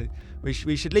now. So we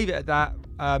should leave it at that.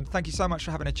 Thank you so much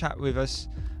for having a chat with us.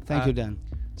 Thank you, Dan.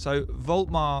 So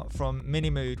Voltmar from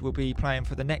Minimood will be playing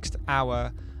for the next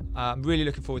hour. I'm really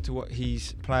looking forward to what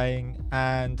he's playing,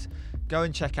 and go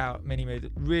and check out Minimood.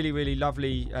 Really, really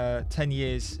lovely 10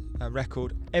 years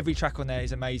record. Every track on there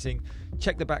is amazing.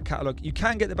 Check the back catalogue. You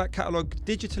can get the back catalogue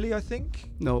digitally, I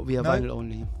think. No, we are vinyl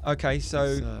only. Okay,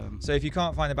 so if you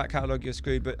can't find the back catalogue, you're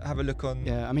screwed. But have a look on.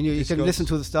 Yeah, I mean you can listen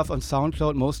to the stuff on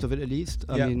SoundCloud, most of it at least.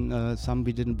 I mean some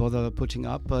we didn't bother putting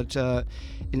up, but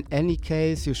in any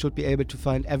case, you should be able to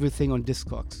find everything on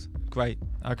Discogs. Great.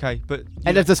 Okay, but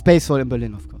and at the Space Hall in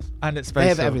Berlin, of course. And at Space They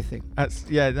have Hall. everything.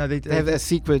 They have a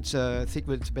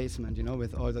secret basement, you know,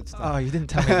 with all that stuff. Oh, you didn't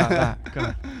tell me about that.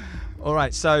 God. All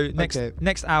right. So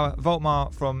next hour,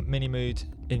 Voltmar from Minimood.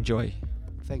 Enjoy.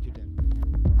 Thank you, Dan.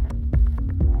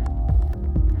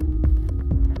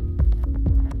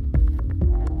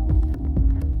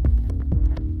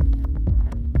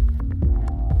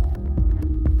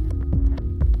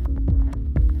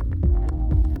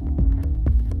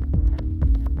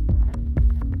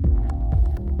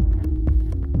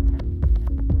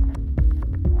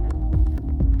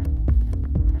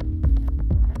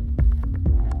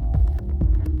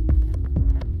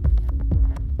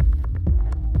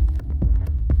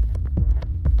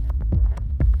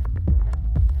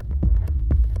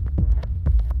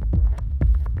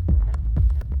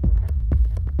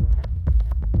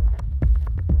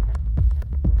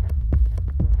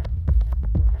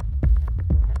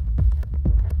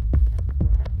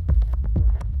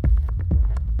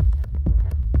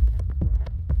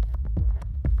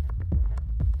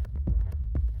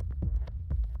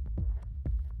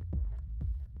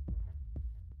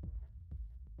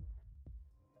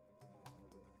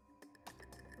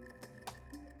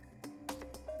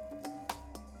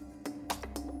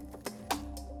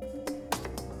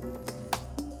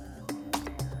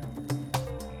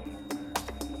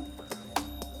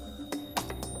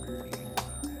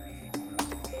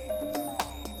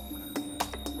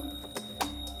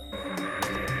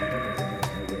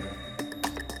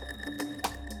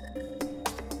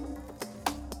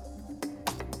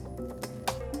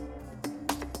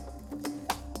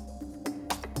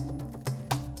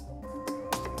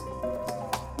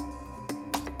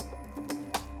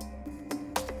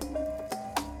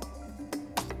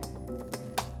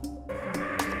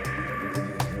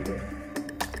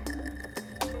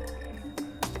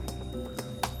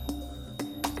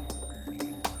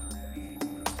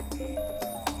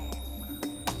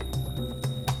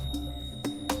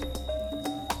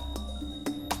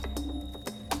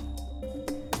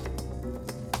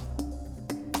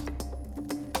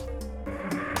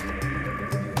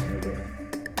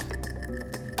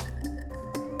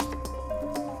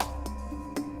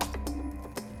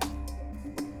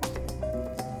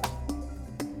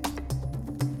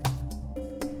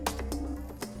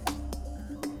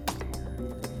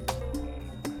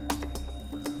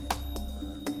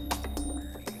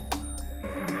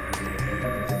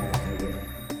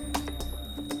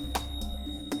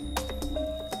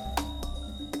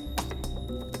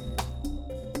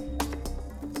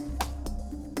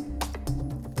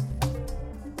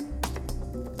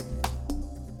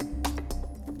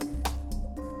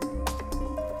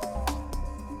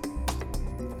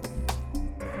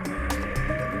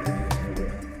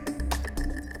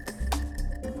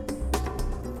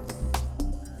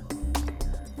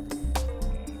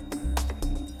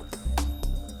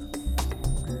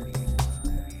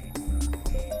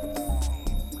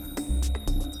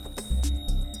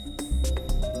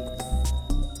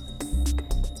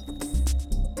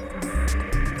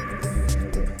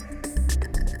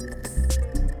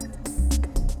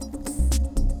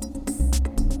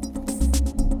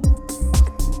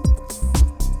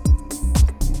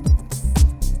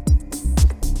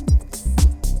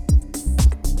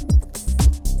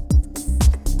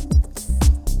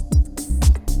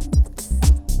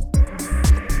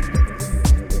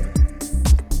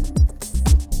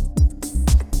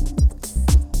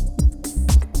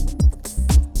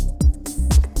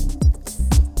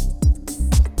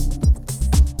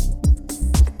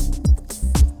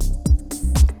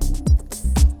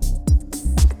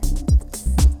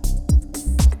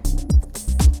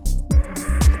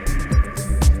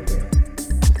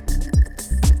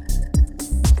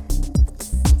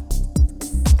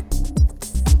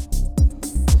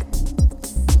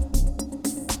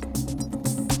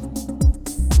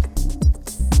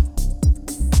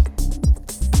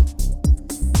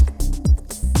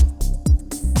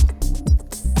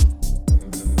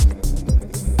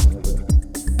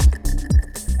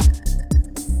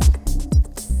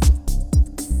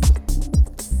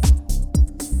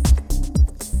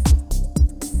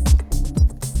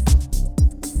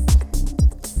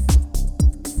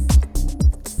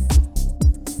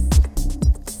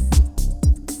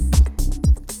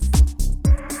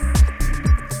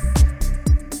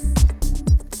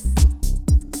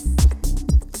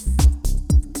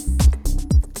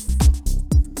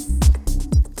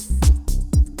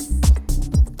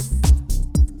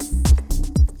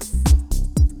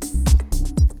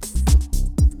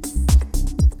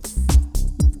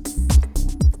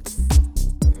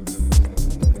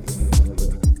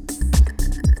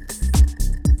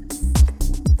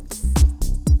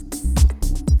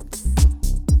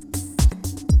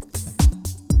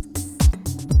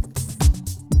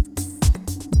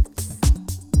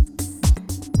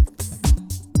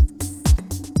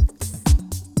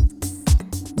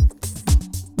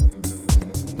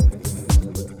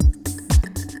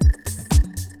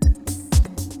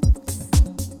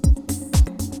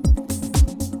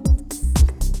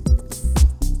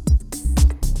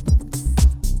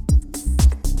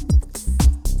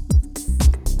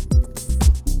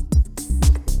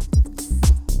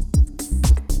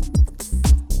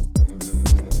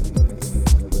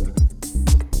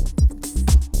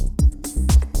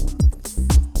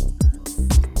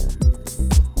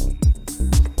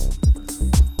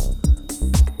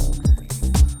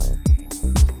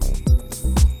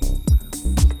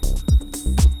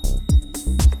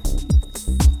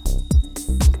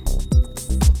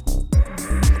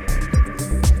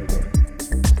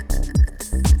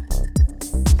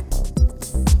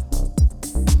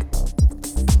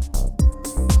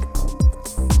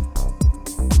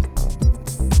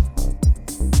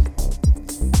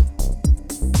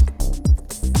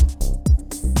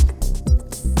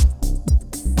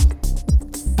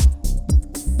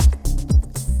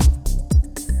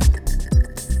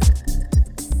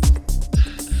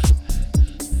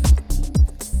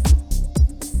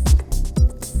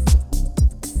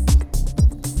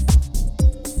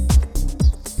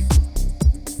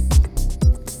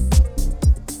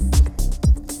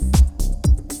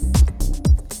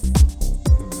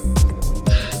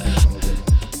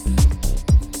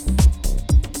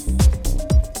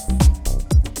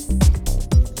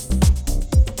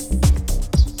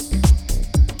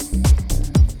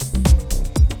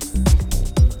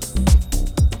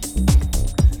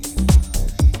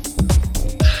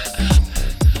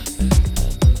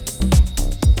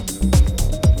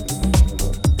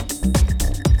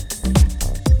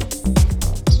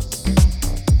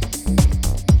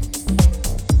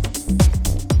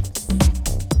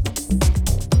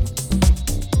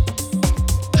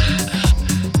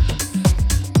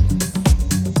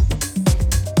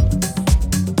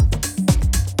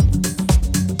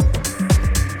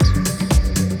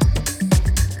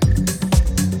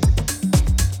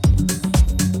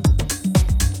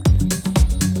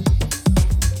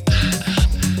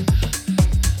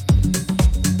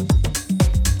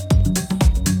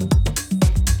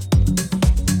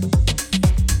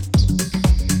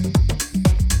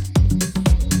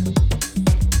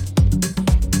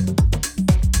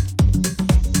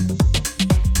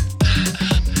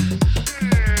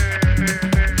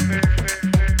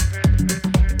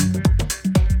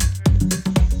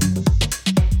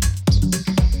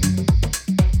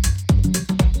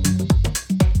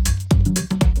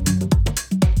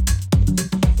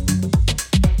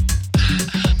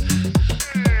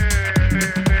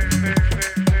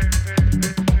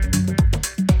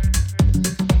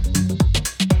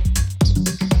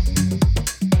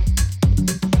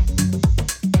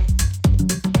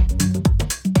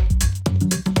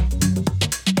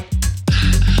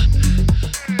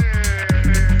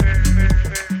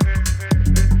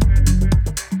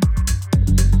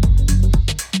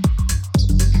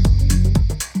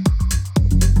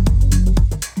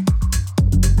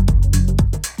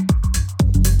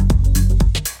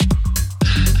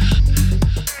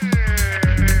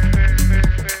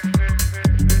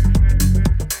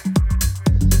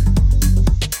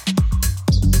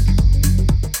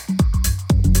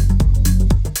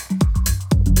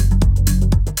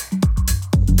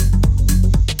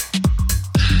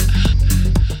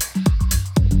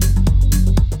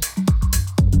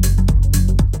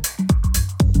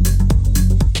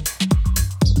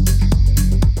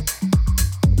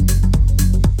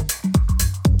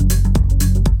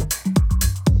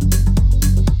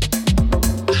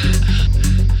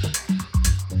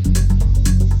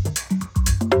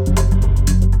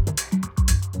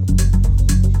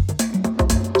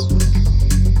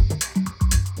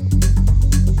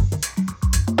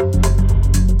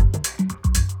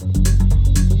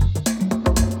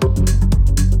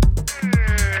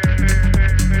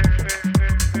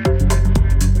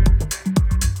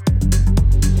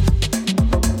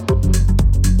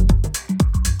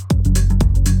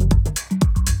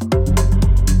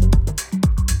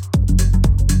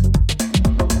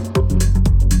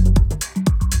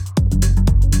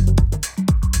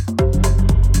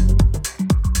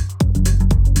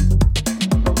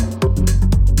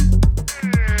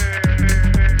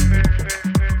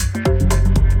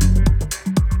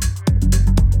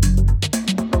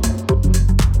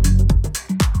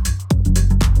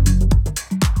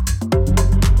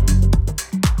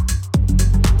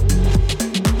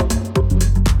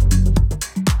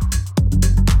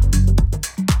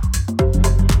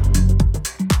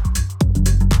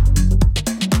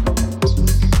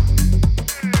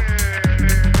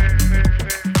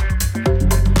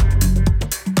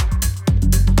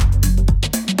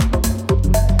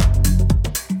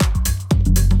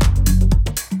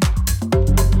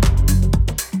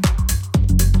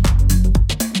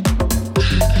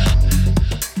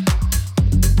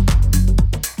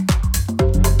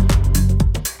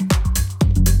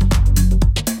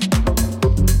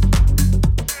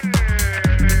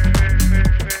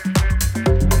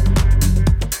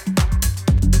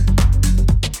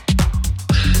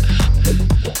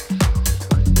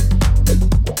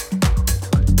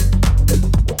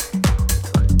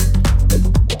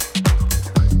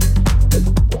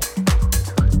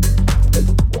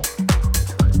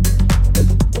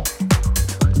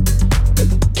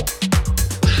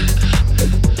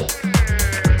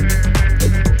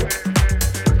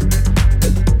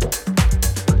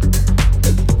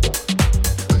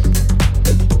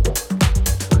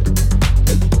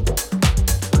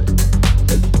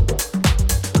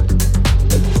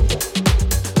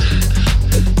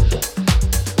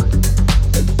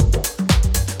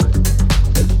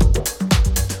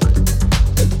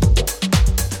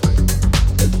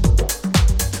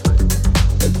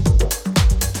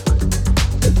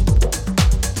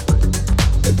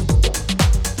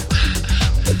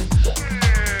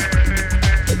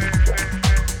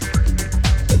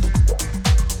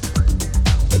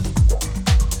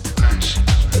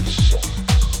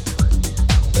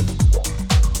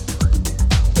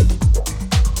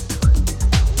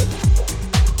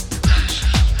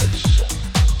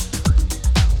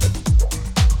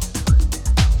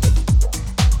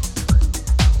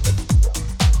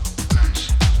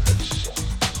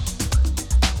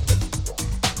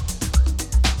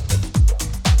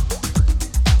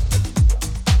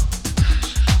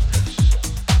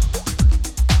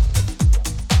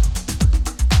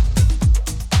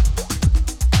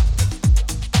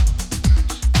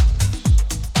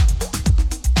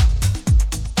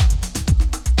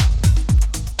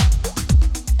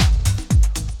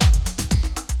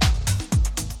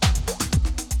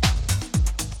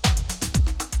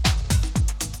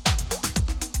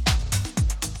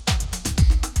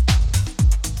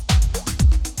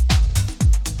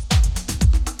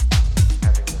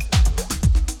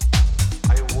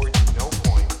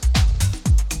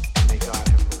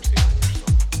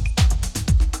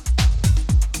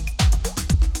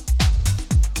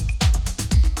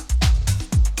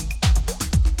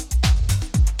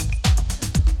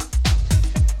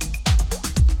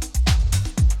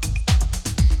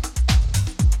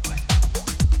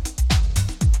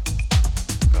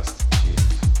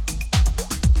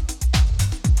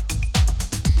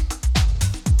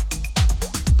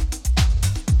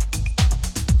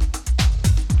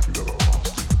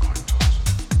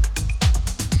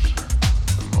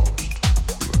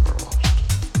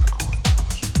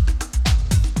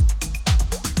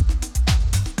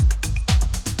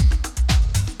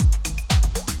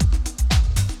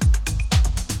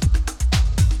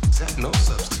 no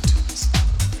substitutes.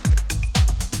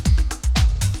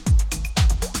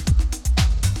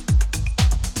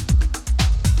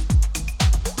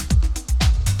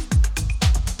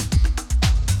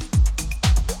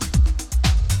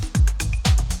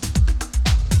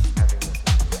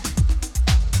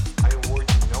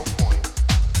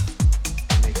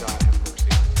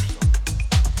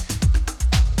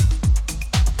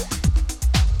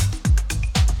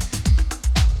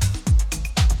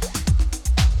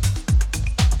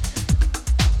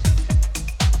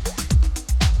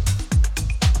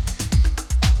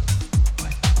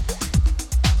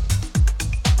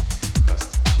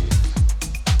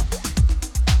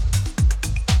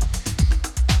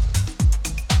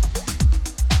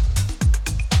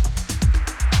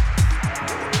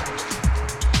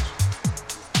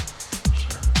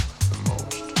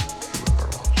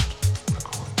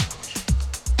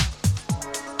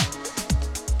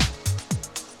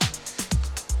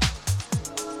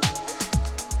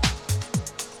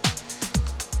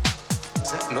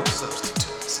 No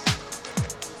substitutes.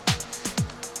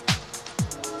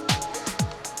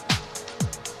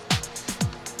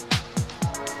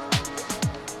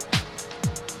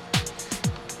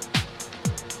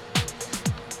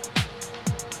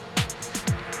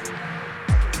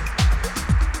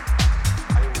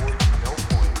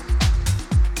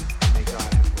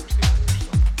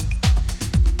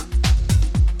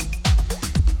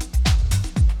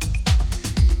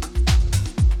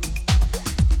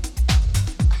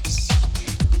 I see.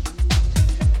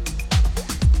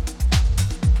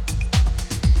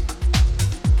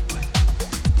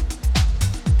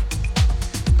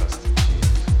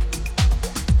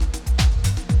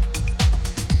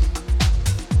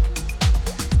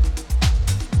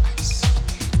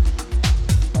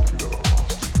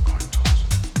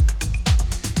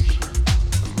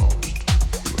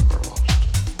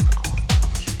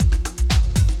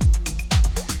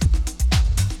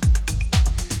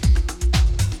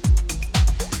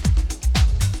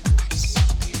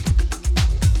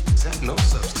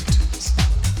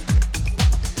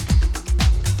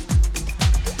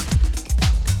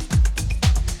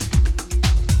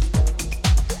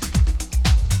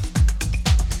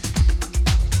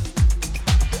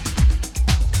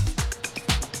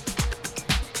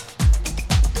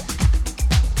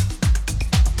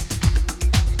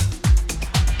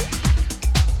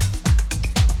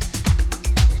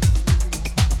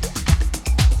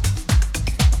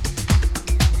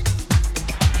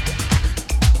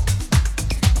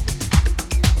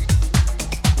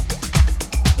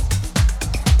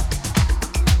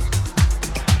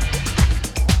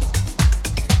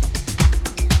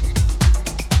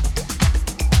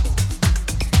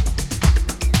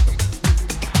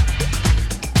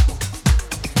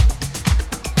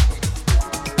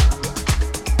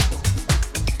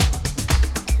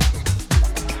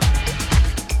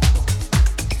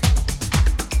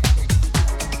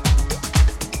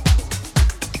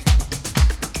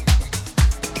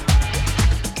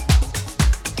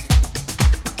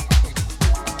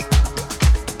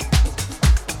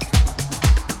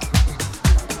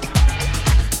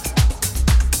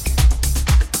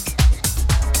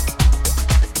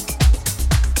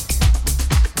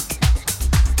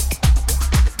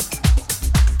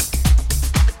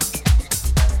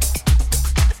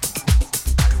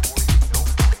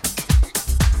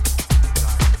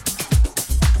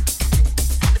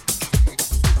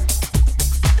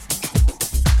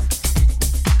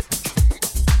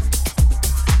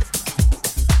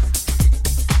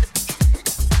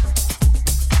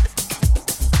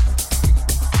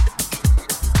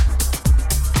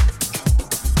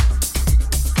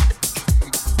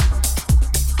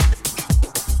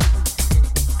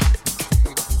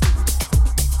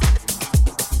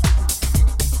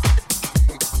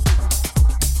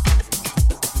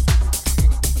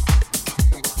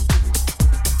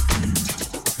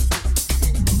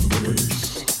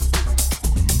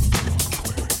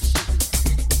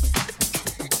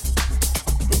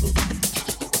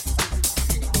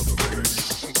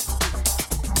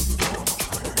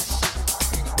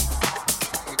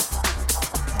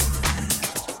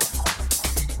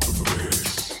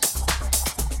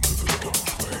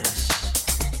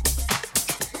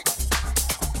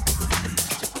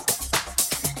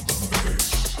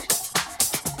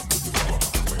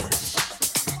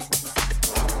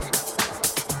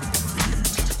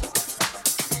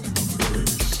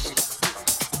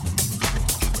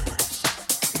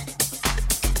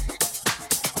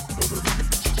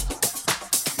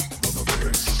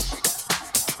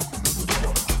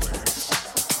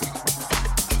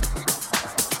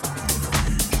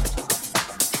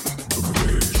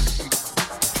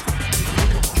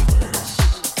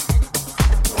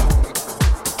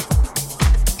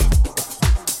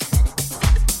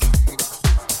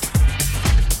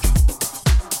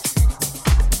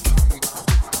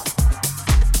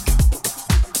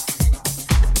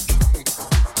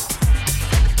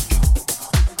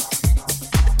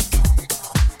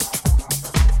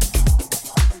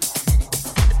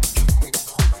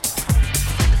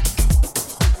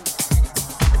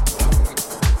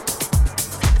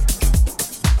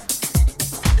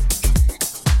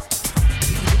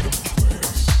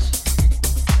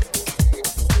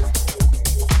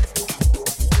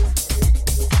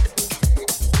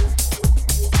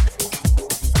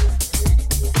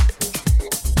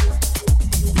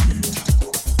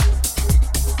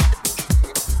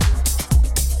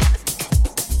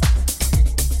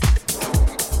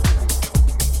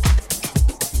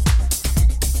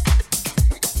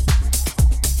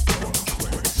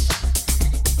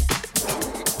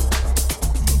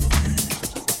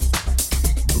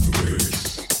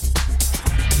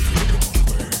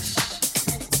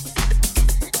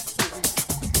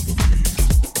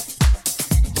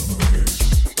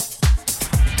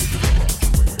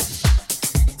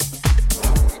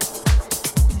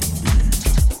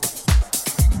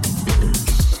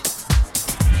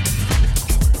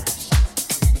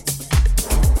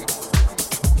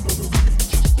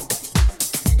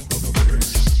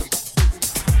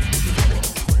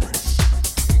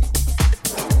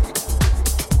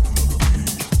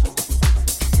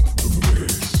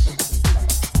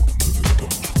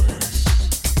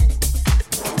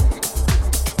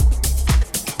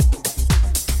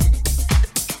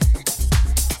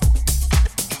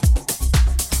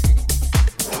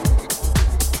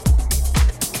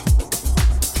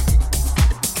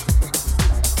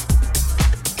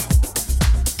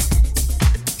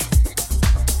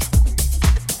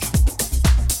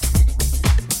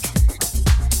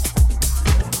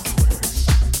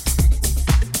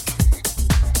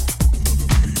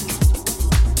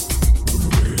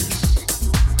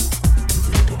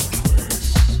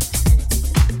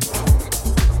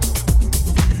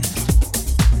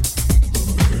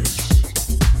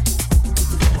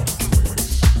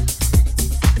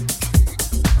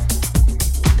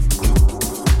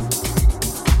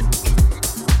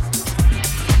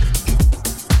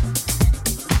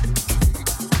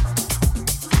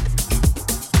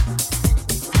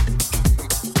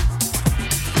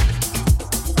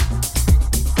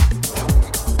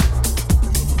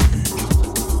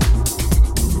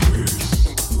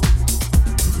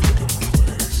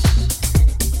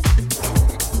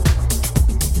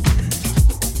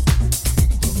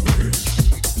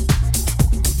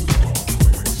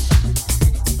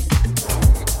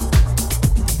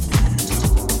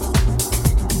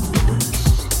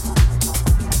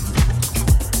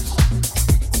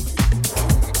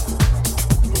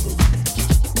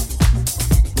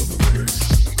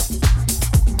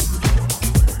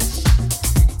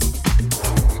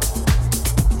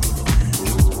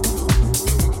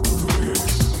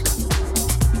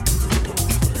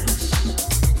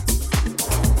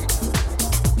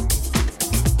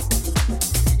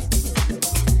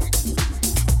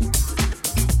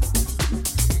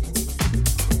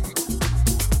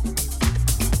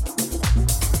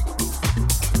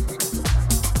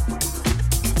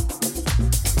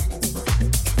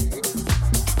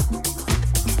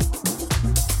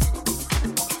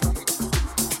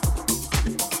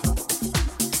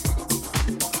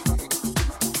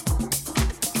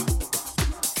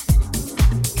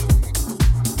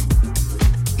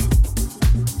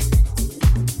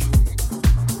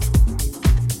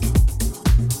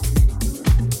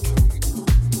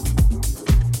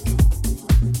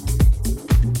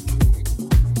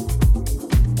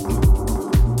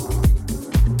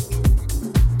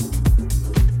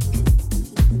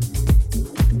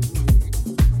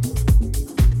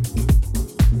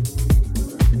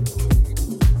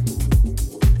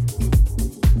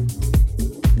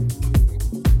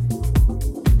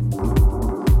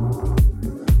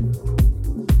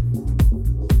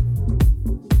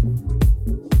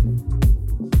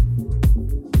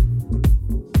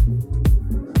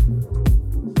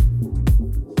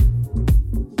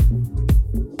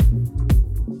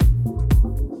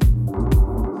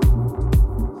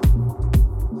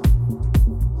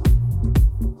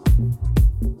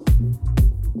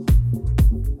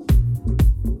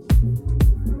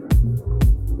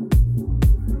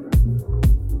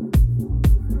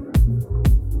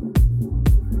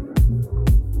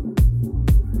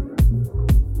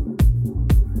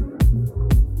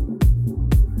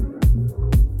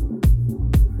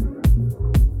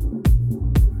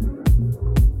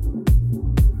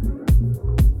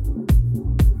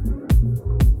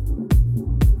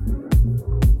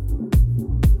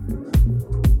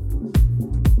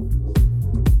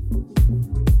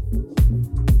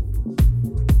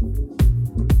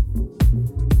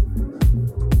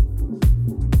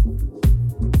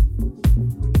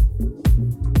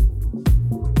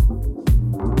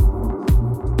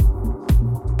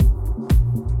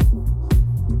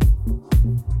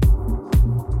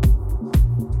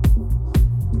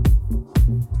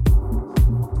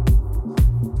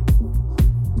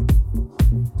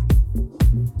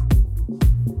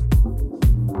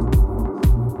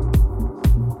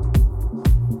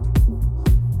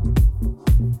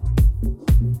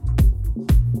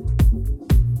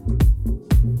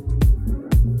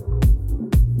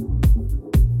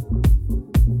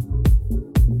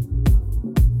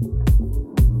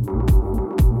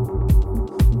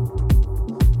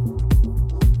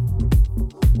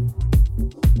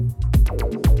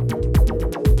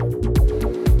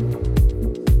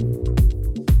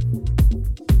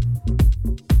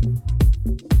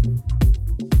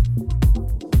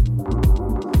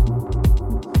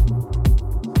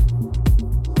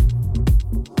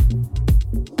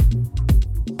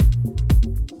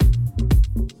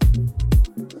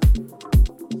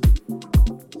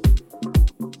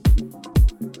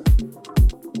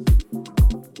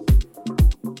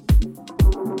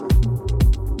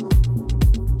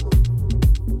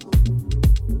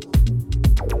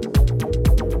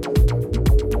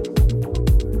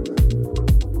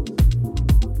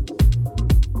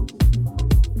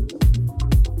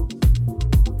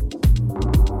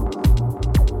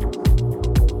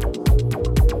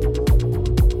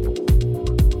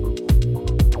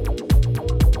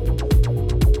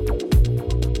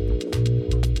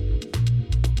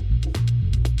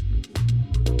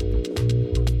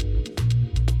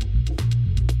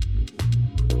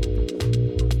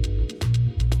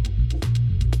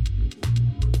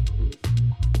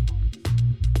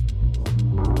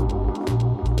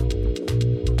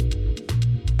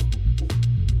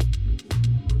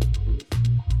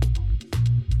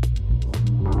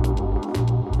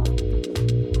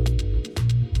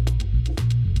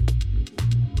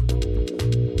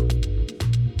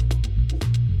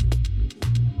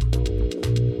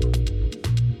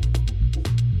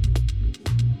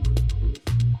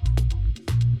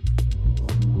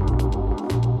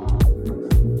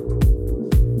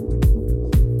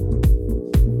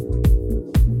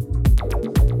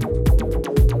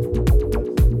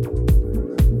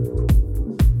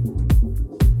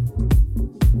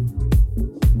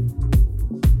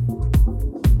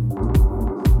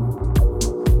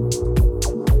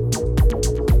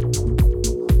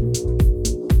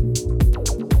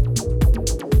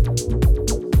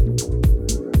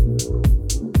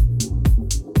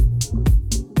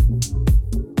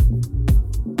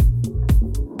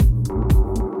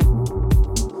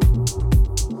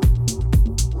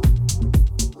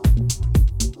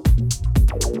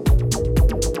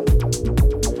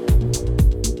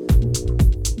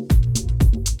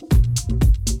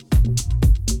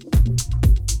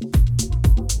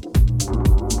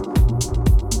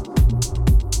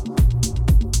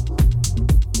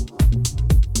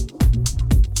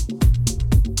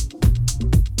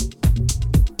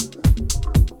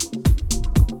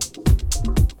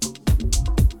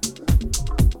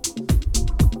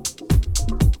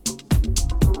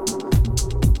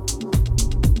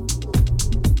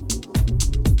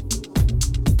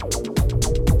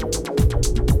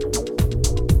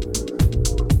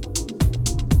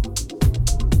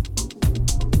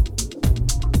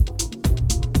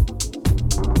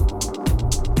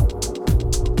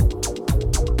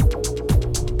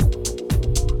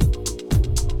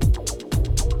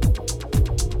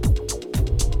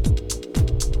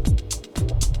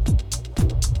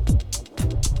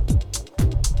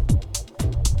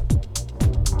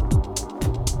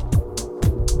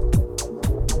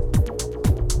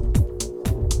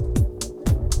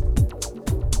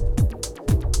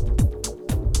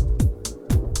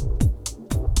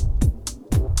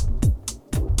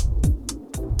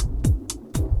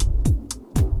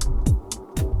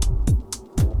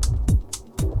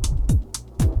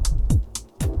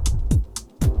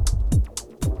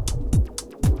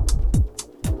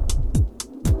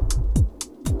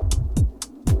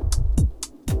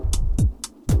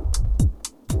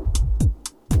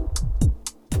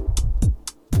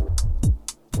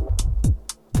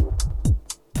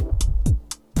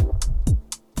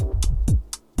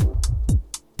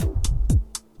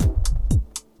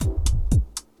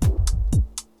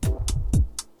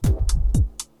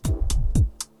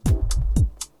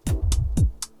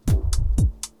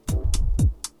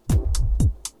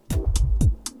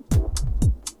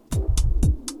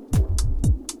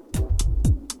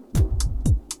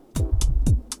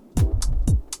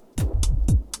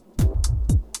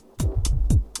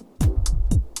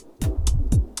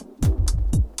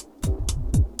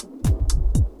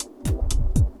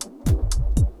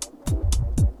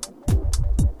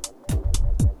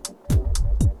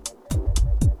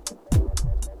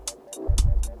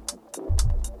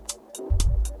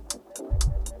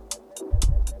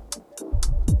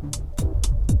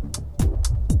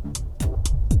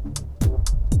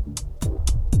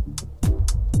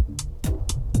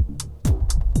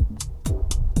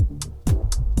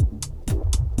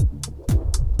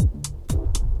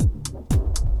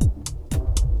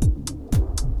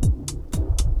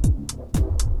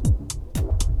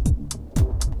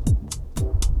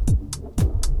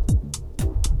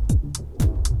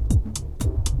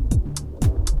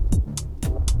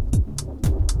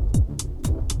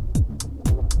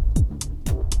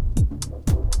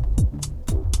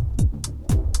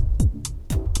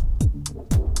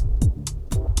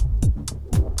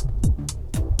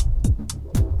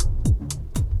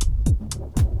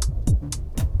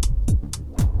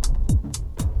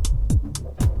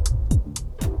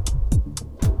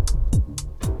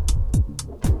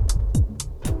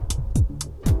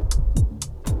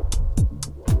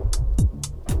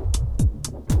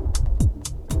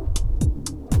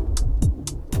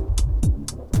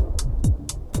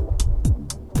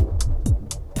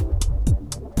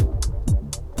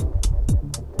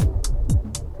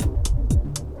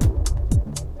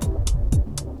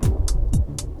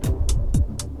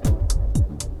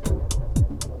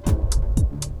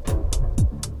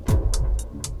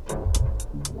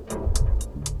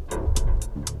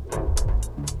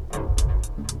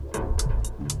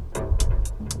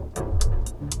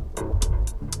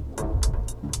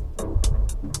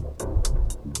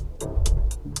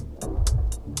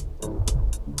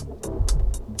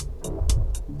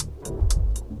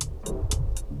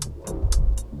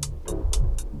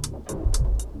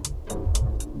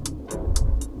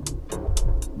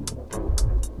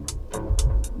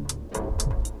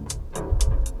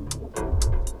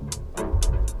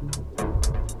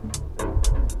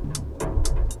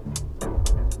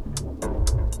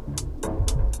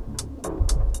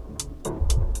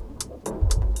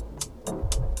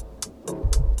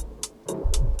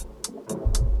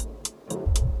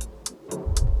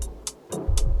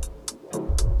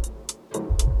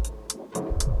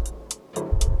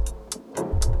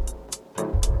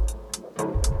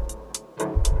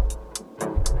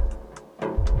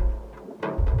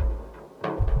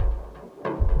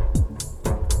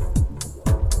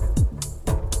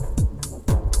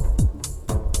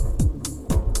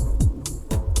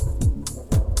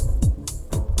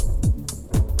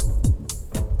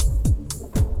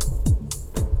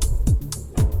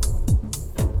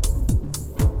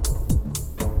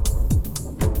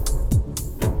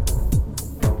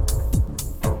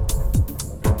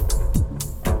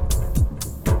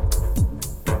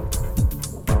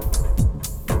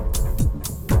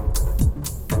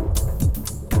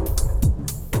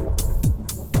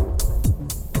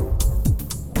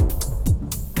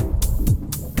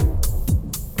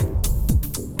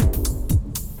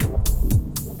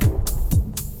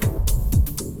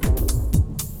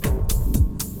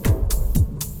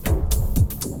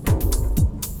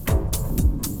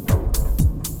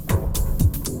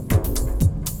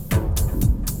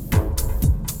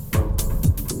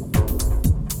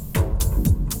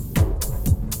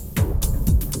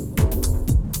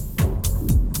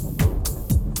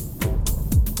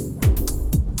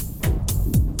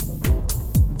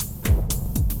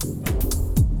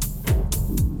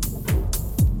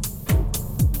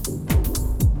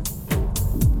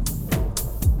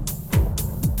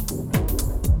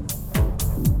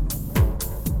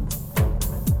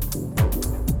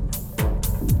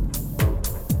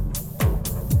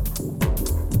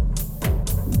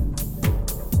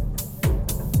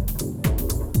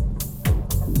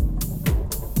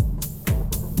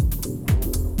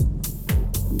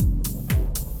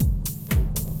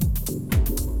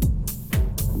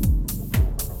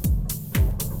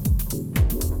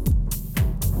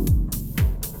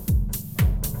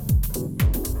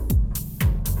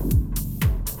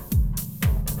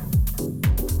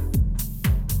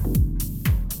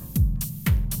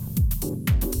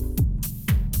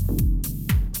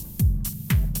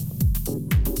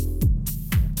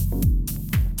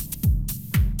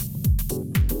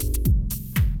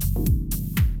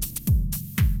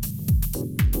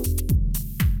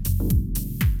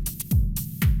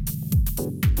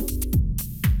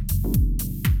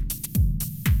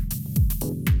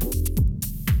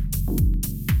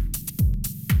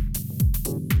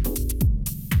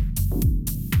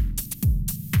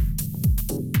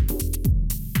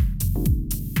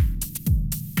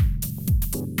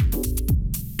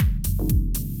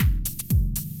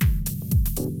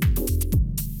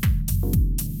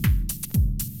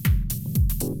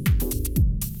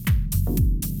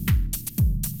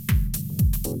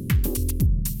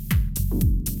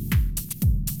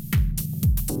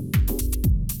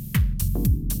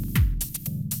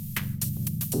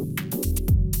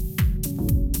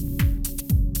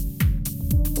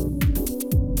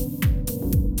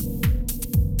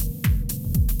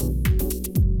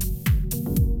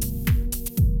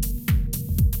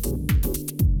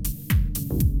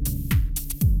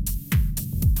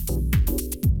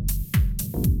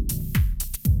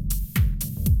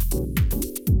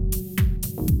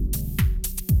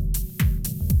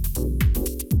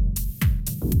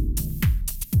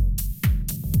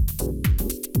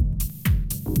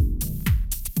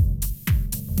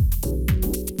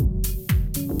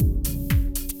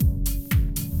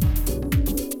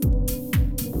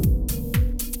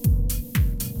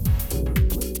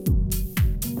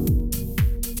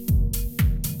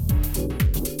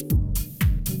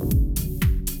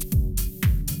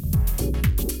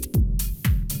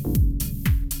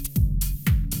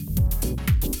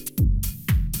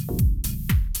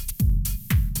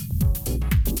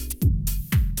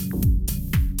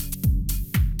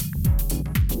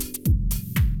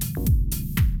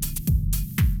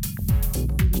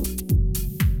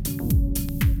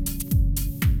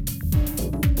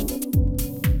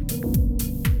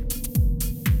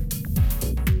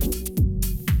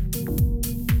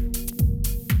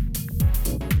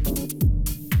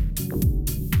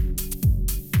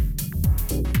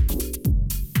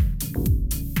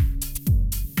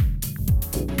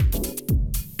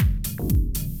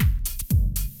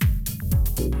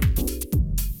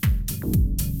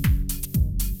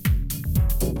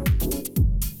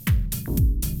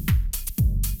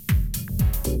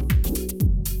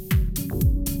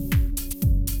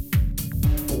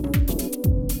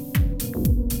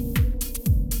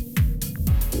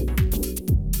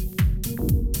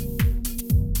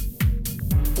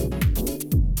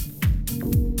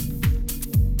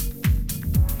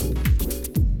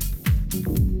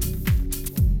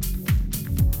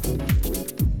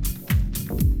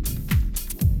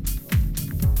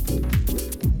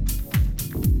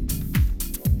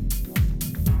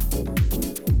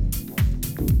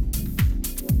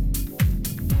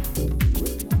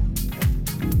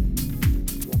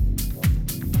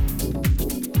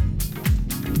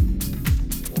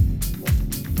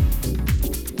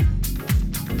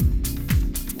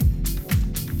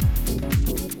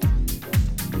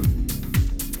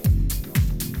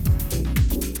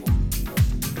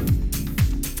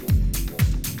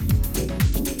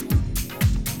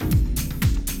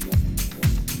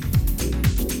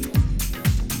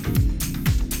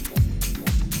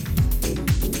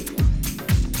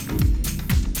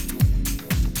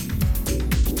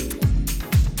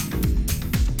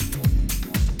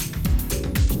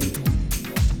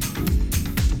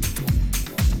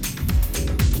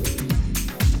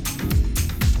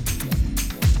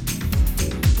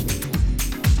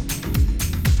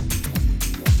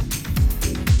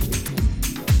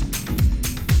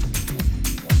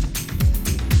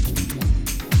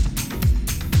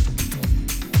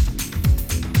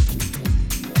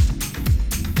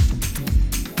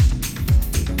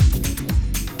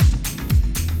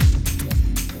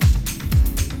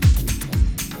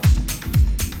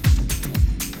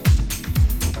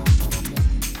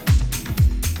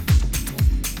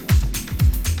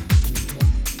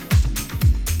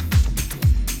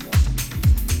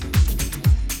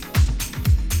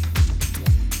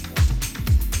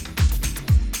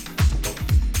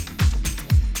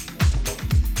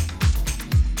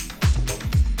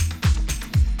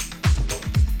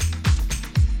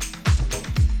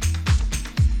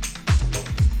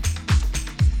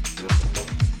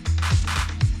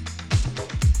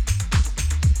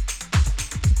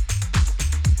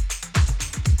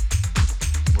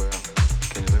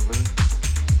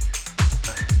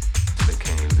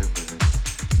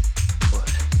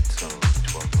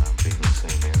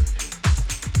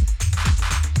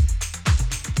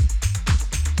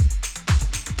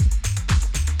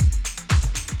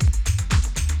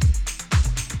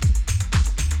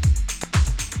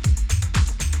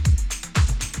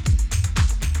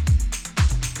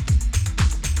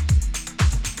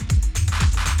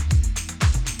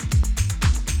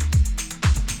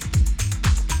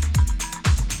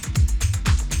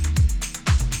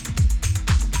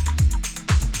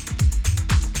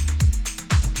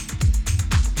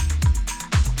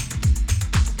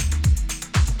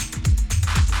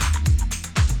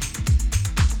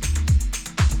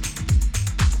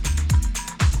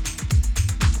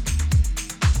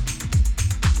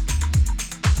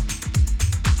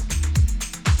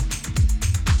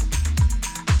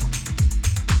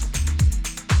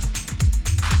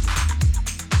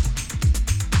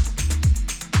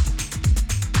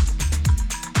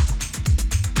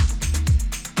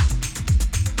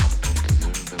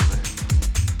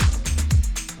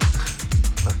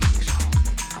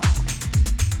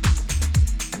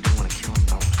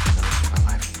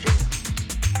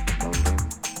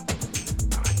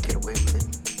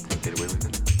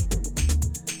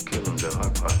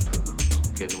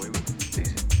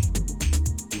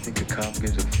 cop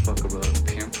gives a fuck about a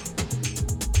pimp.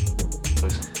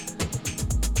 Listen.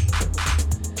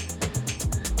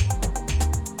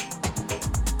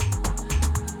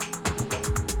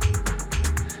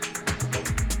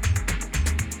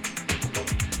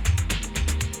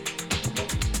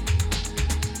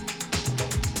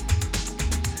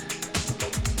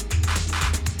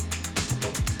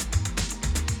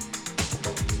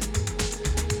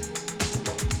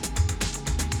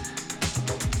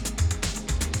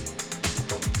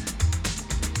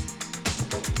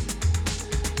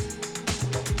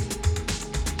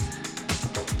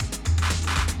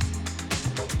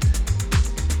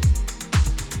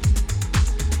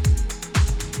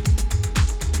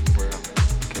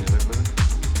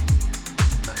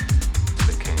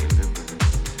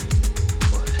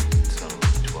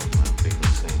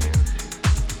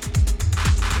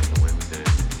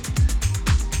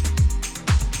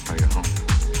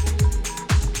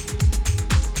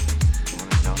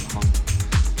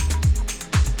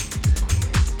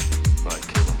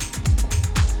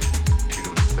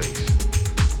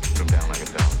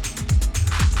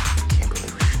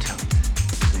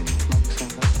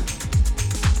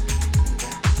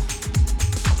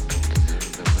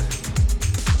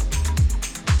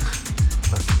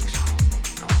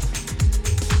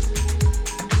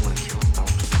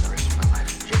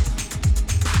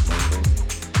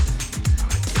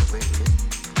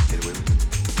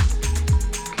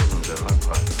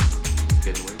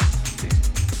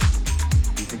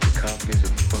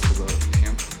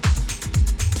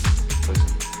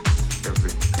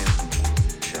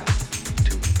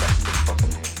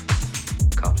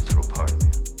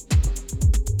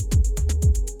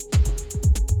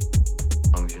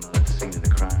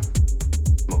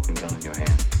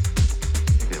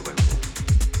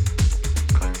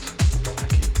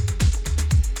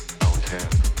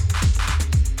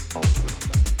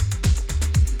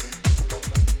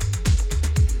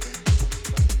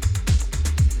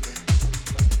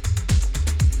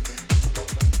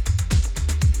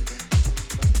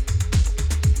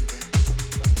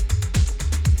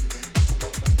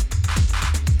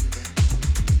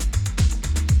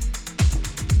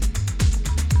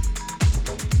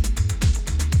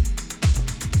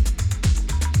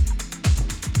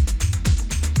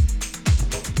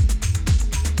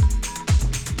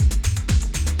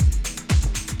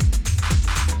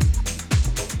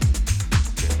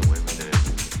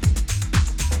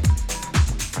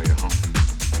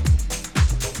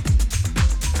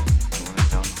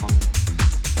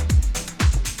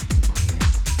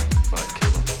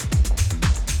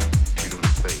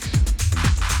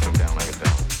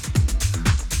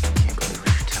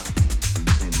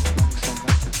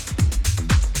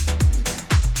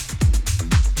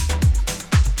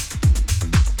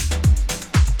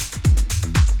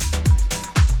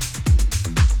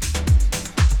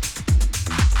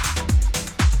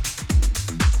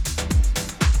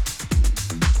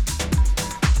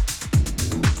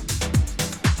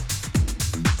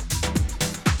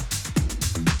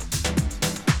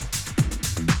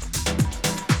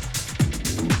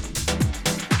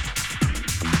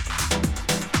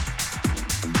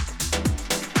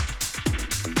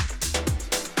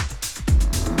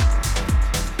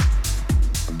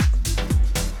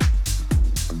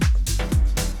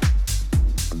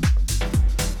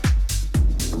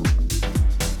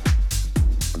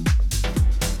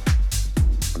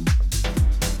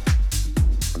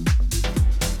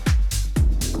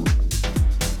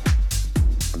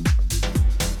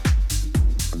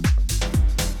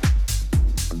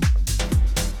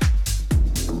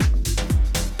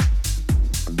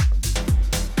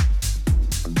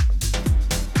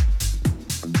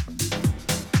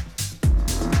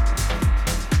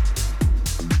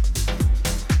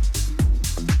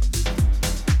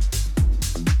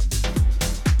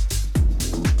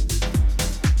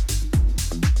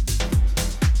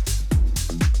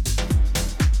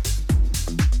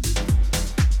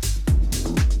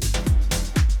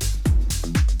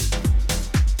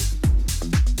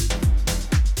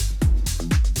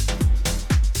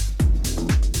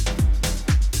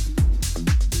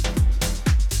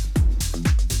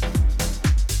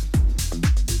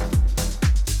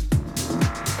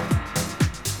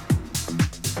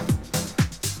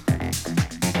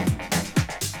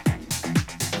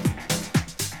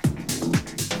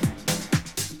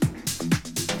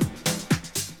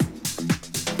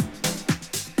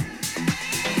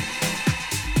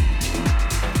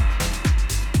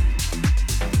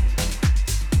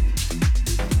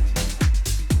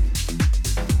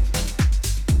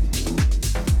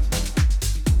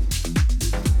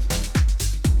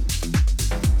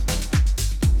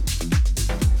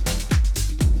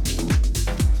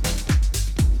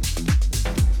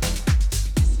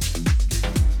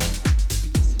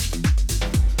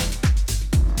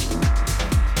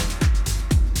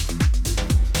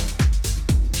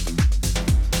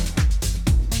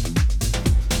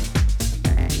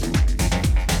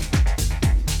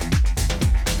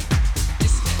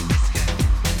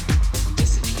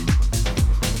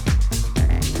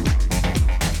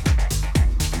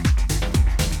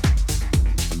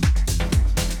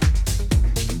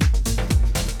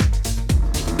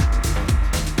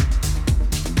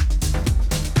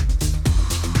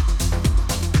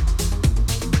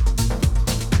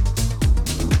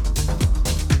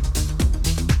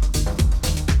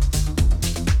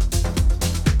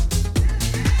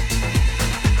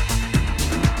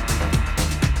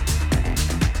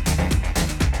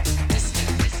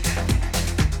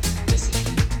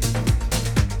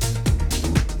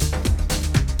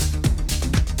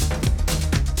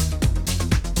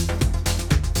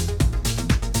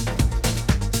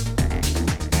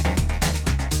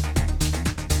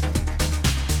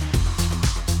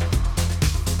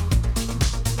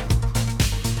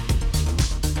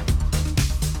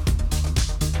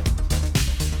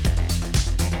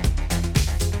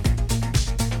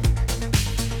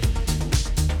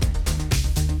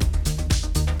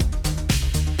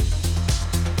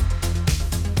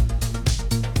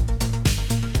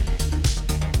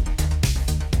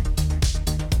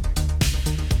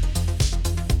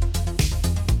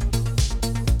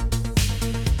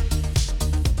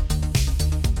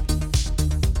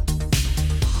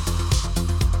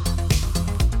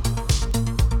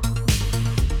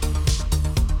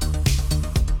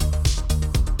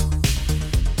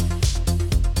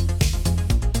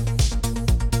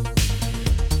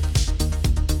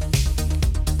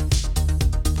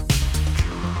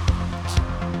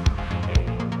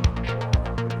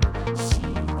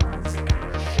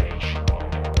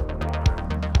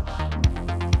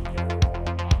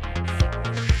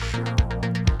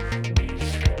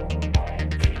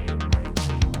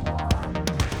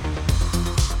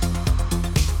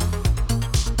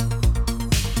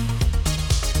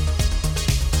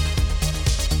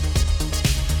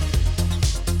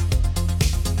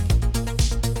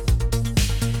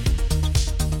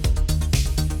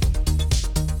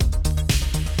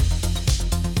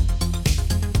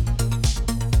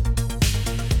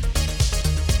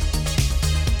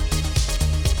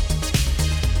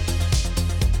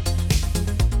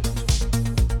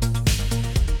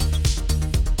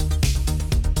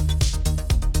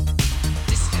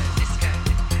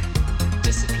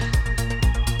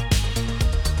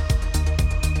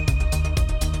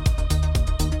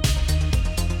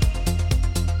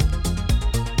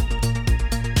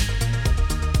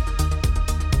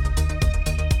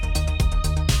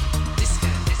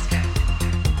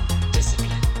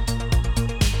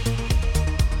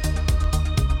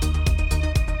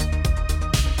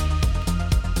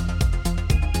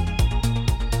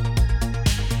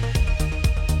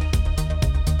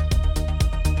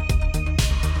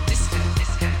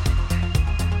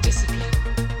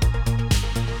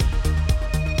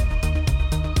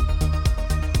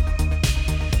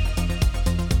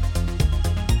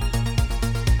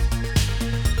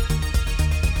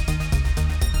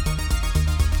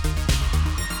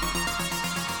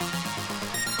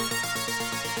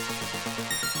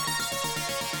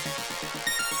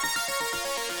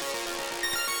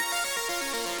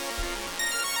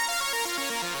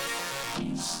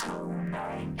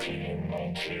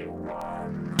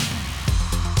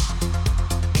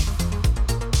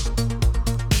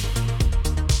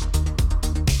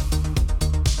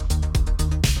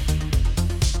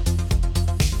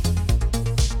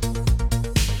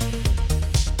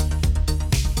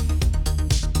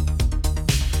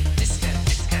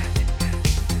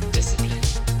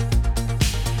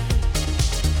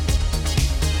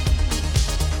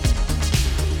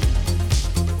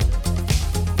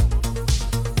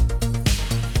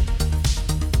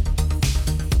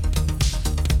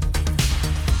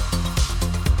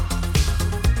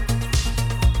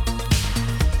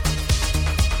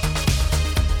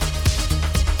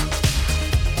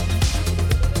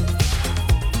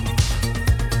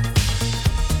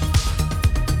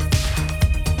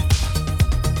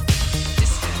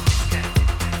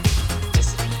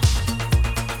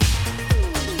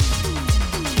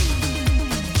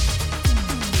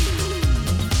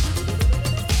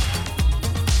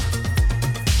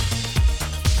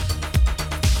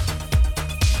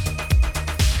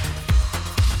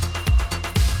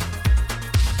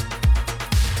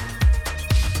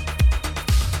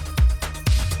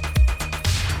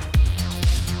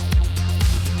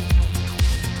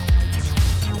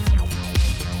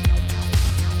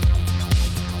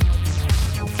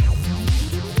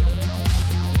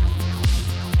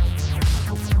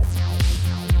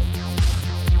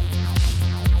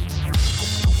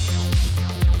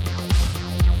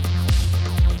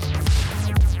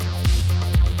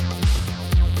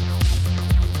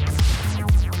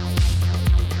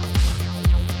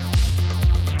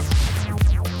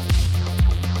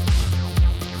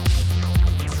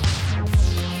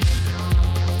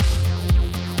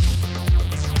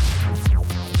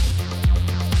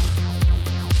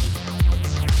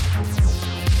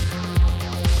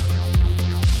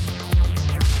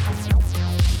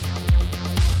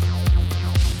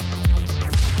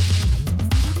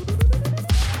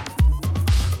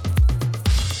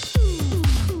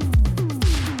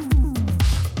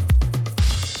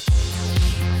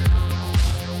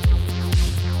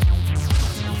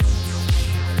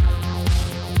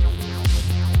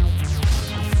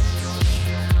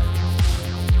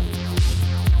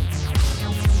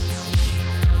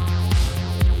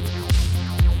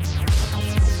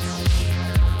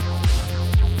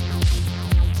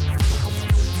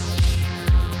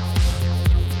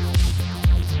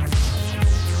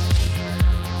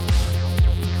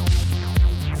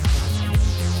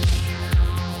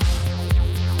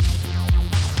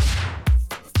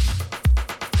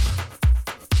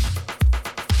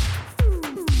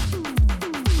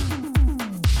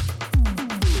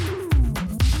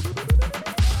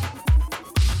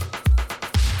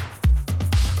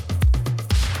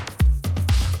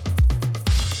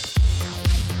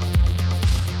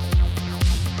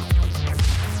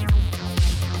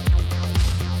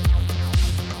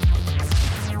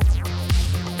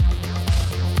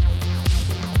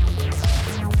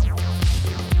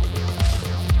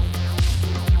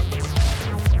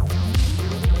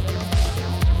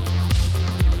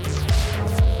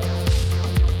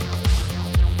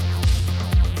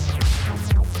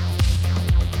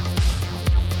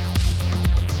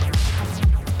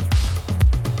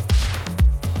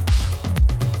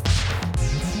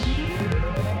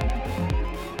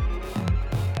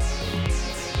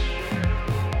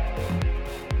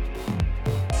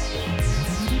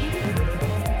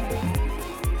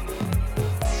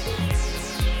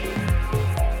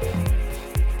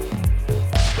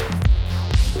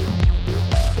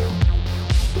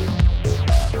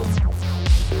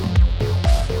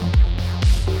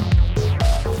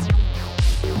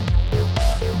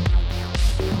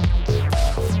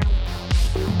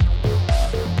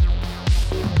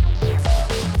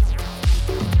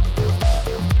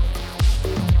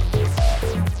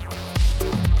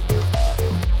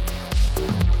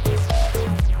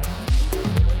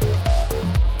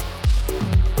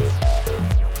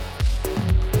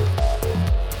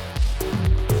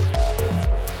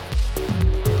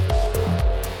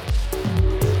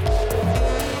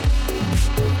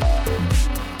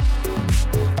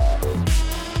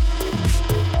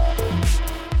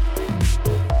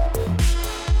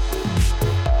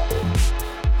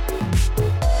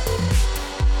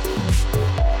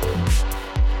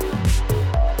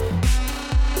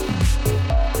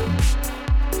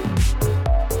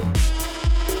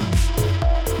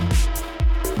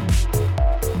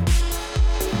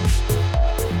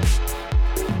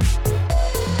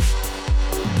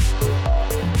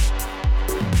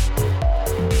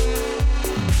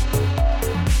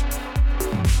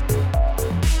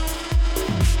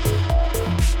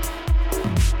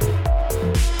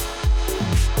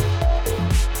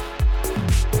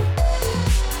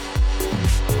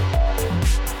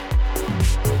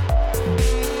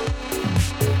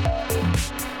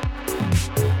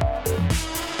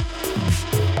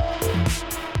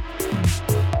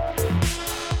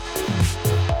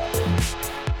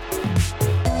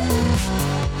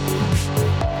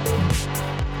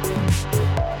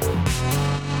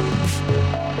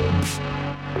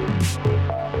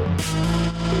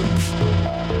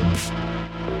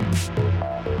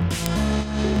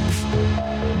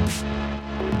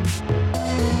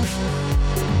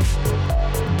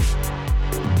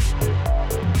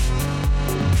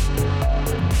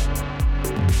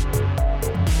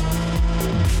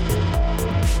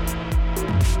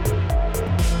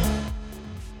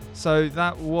 So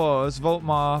that was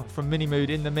Voltmar from Minimood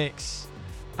in the mix,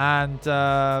 and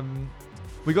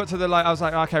we got to the I was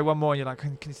like, okay, one more. And you're like,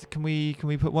 can we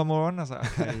put one more on? I was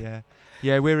like, okay,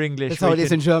 yeah, we're English. That's how it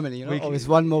is in Germany, you know. Always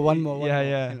one more.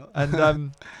 Yeah. You know?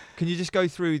 And can you just go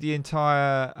through the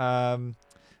entire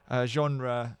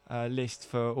genre list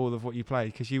for all of what you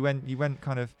played? Because you went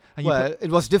kind of. And well, it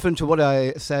was different to what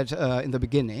I said in the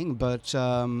beginning, but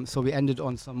so we ended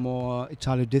on some more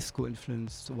Italo disco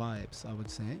influenced vibes, I would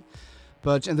say.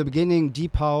 But in the beginning,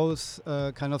 deep house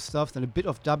kind of stuff, then a bit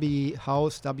of dubby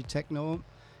house, dubby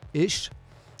techno-ish.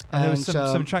 And there was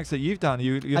some tracks that you've done.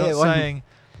 You're not saying.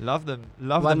 Love them,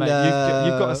 mate.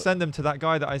 You've got to send them to that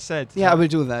guy that I said. Yeah, I will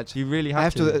do that. You really have I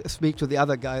have to speak to the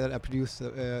other guy that I produced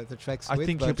the tracks with. I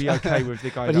think he'll be okay with the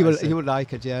guy. But he will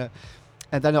like it, yeah.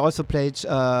 And then I also played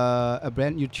a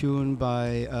brand new tune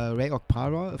by Ray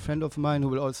Okpara, a friend of mine, who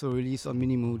will also release on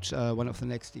Minimood one of the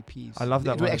next EPs. I love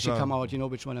that. It will actually come out. You know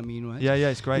which one I mean, right? Yeah,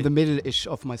 it's great. In the middle-ish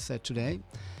of my set today.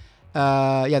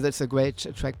 That's a great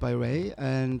track by Ray,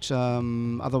 and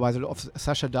otherwise a lot of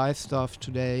Sasha Dive stuff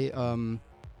today.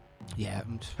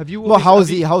 Have you more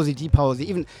housey, deep housey?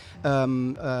 Even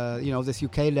this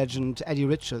UK legend Eddie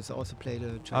Richards also played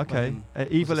a track. Okay,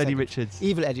 Evil Eddie Richards.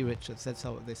 Evil Eddie Richards, that's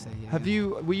how they say. Yeah,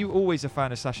 were you always a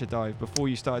fan of Sasha Dive before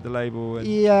you started the label?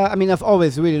 Yeah, I mean, I've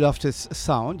always really loved his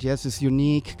sound. Yes, this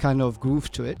unique kind of groove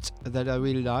to it that I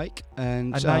really like.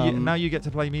 And now you get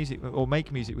to play music or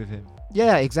make music with him.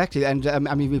 Yeah, exactly. And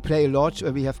I mean, we play a lot.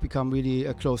 We have become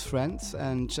really close friends,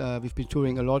 and we've been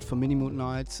touring a lot for Minimood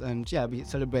nights. And yeah, we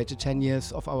celebrated 10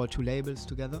 years of our two labels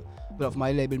together, but of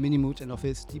my label Minimood and of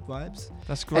his Deep Vibes.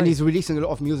 That's great. And he's releasing a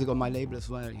lot of music on my label as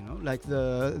well. You know, like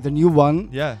the new one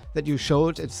that you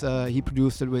showed. It's he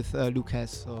produced it with Luke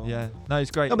Hess. So. Yeah, no, it's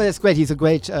great. No, but it's great. He's a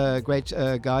great guy, a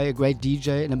great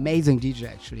DJ, an amazing DJ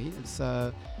actually. It's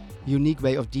unique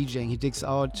way of DJing. He digs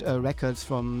out records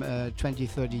from 20,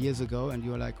 30 years ago, and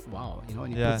you're like, wow, you know,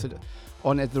 and he puts it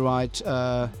on at the right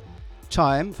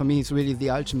time. For me, he's really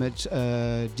the ultimate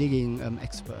digging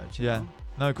expert. You know?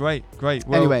 No, great. Well,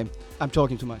 anyway, I'm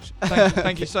talking too much.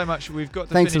 Thank you so much. We've got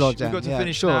to Thanks finish. a lot, Dan. We've got to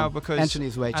finish now because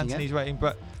Anthony's waiting. waiting,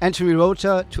 but Anthony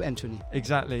Rota to Anthony.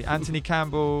 Exactly. Anthony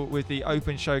Campbell with the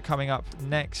open show coming up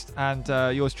next, and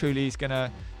yours truly is going to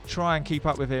try and keep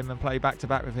up with him and play back to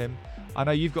back with him. I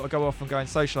know you've got to go off and go and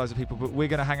socialise with people, but we're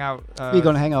going to hang out. We're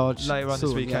going to hang out later on soon,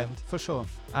 this weekend, for sure.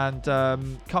 And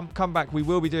come back. We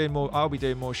will be doing more. I'll be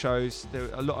doing more shows.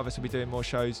 A lot of us will be doing more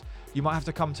shows. You might have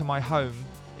to come to my home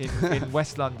in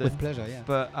West London. With pleasure, yeah.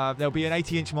 But there'll be an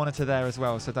 80-inch monitor there as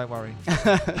well, so don't worry.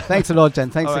 Thanks a lot,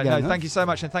 Dan. Thanks again. No, thank you so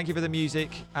much, and thank you for the music,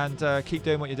 and keep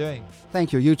doing what you're doing.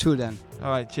 Thank you. You too, Dan. All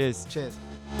right. Cheers. Cheers.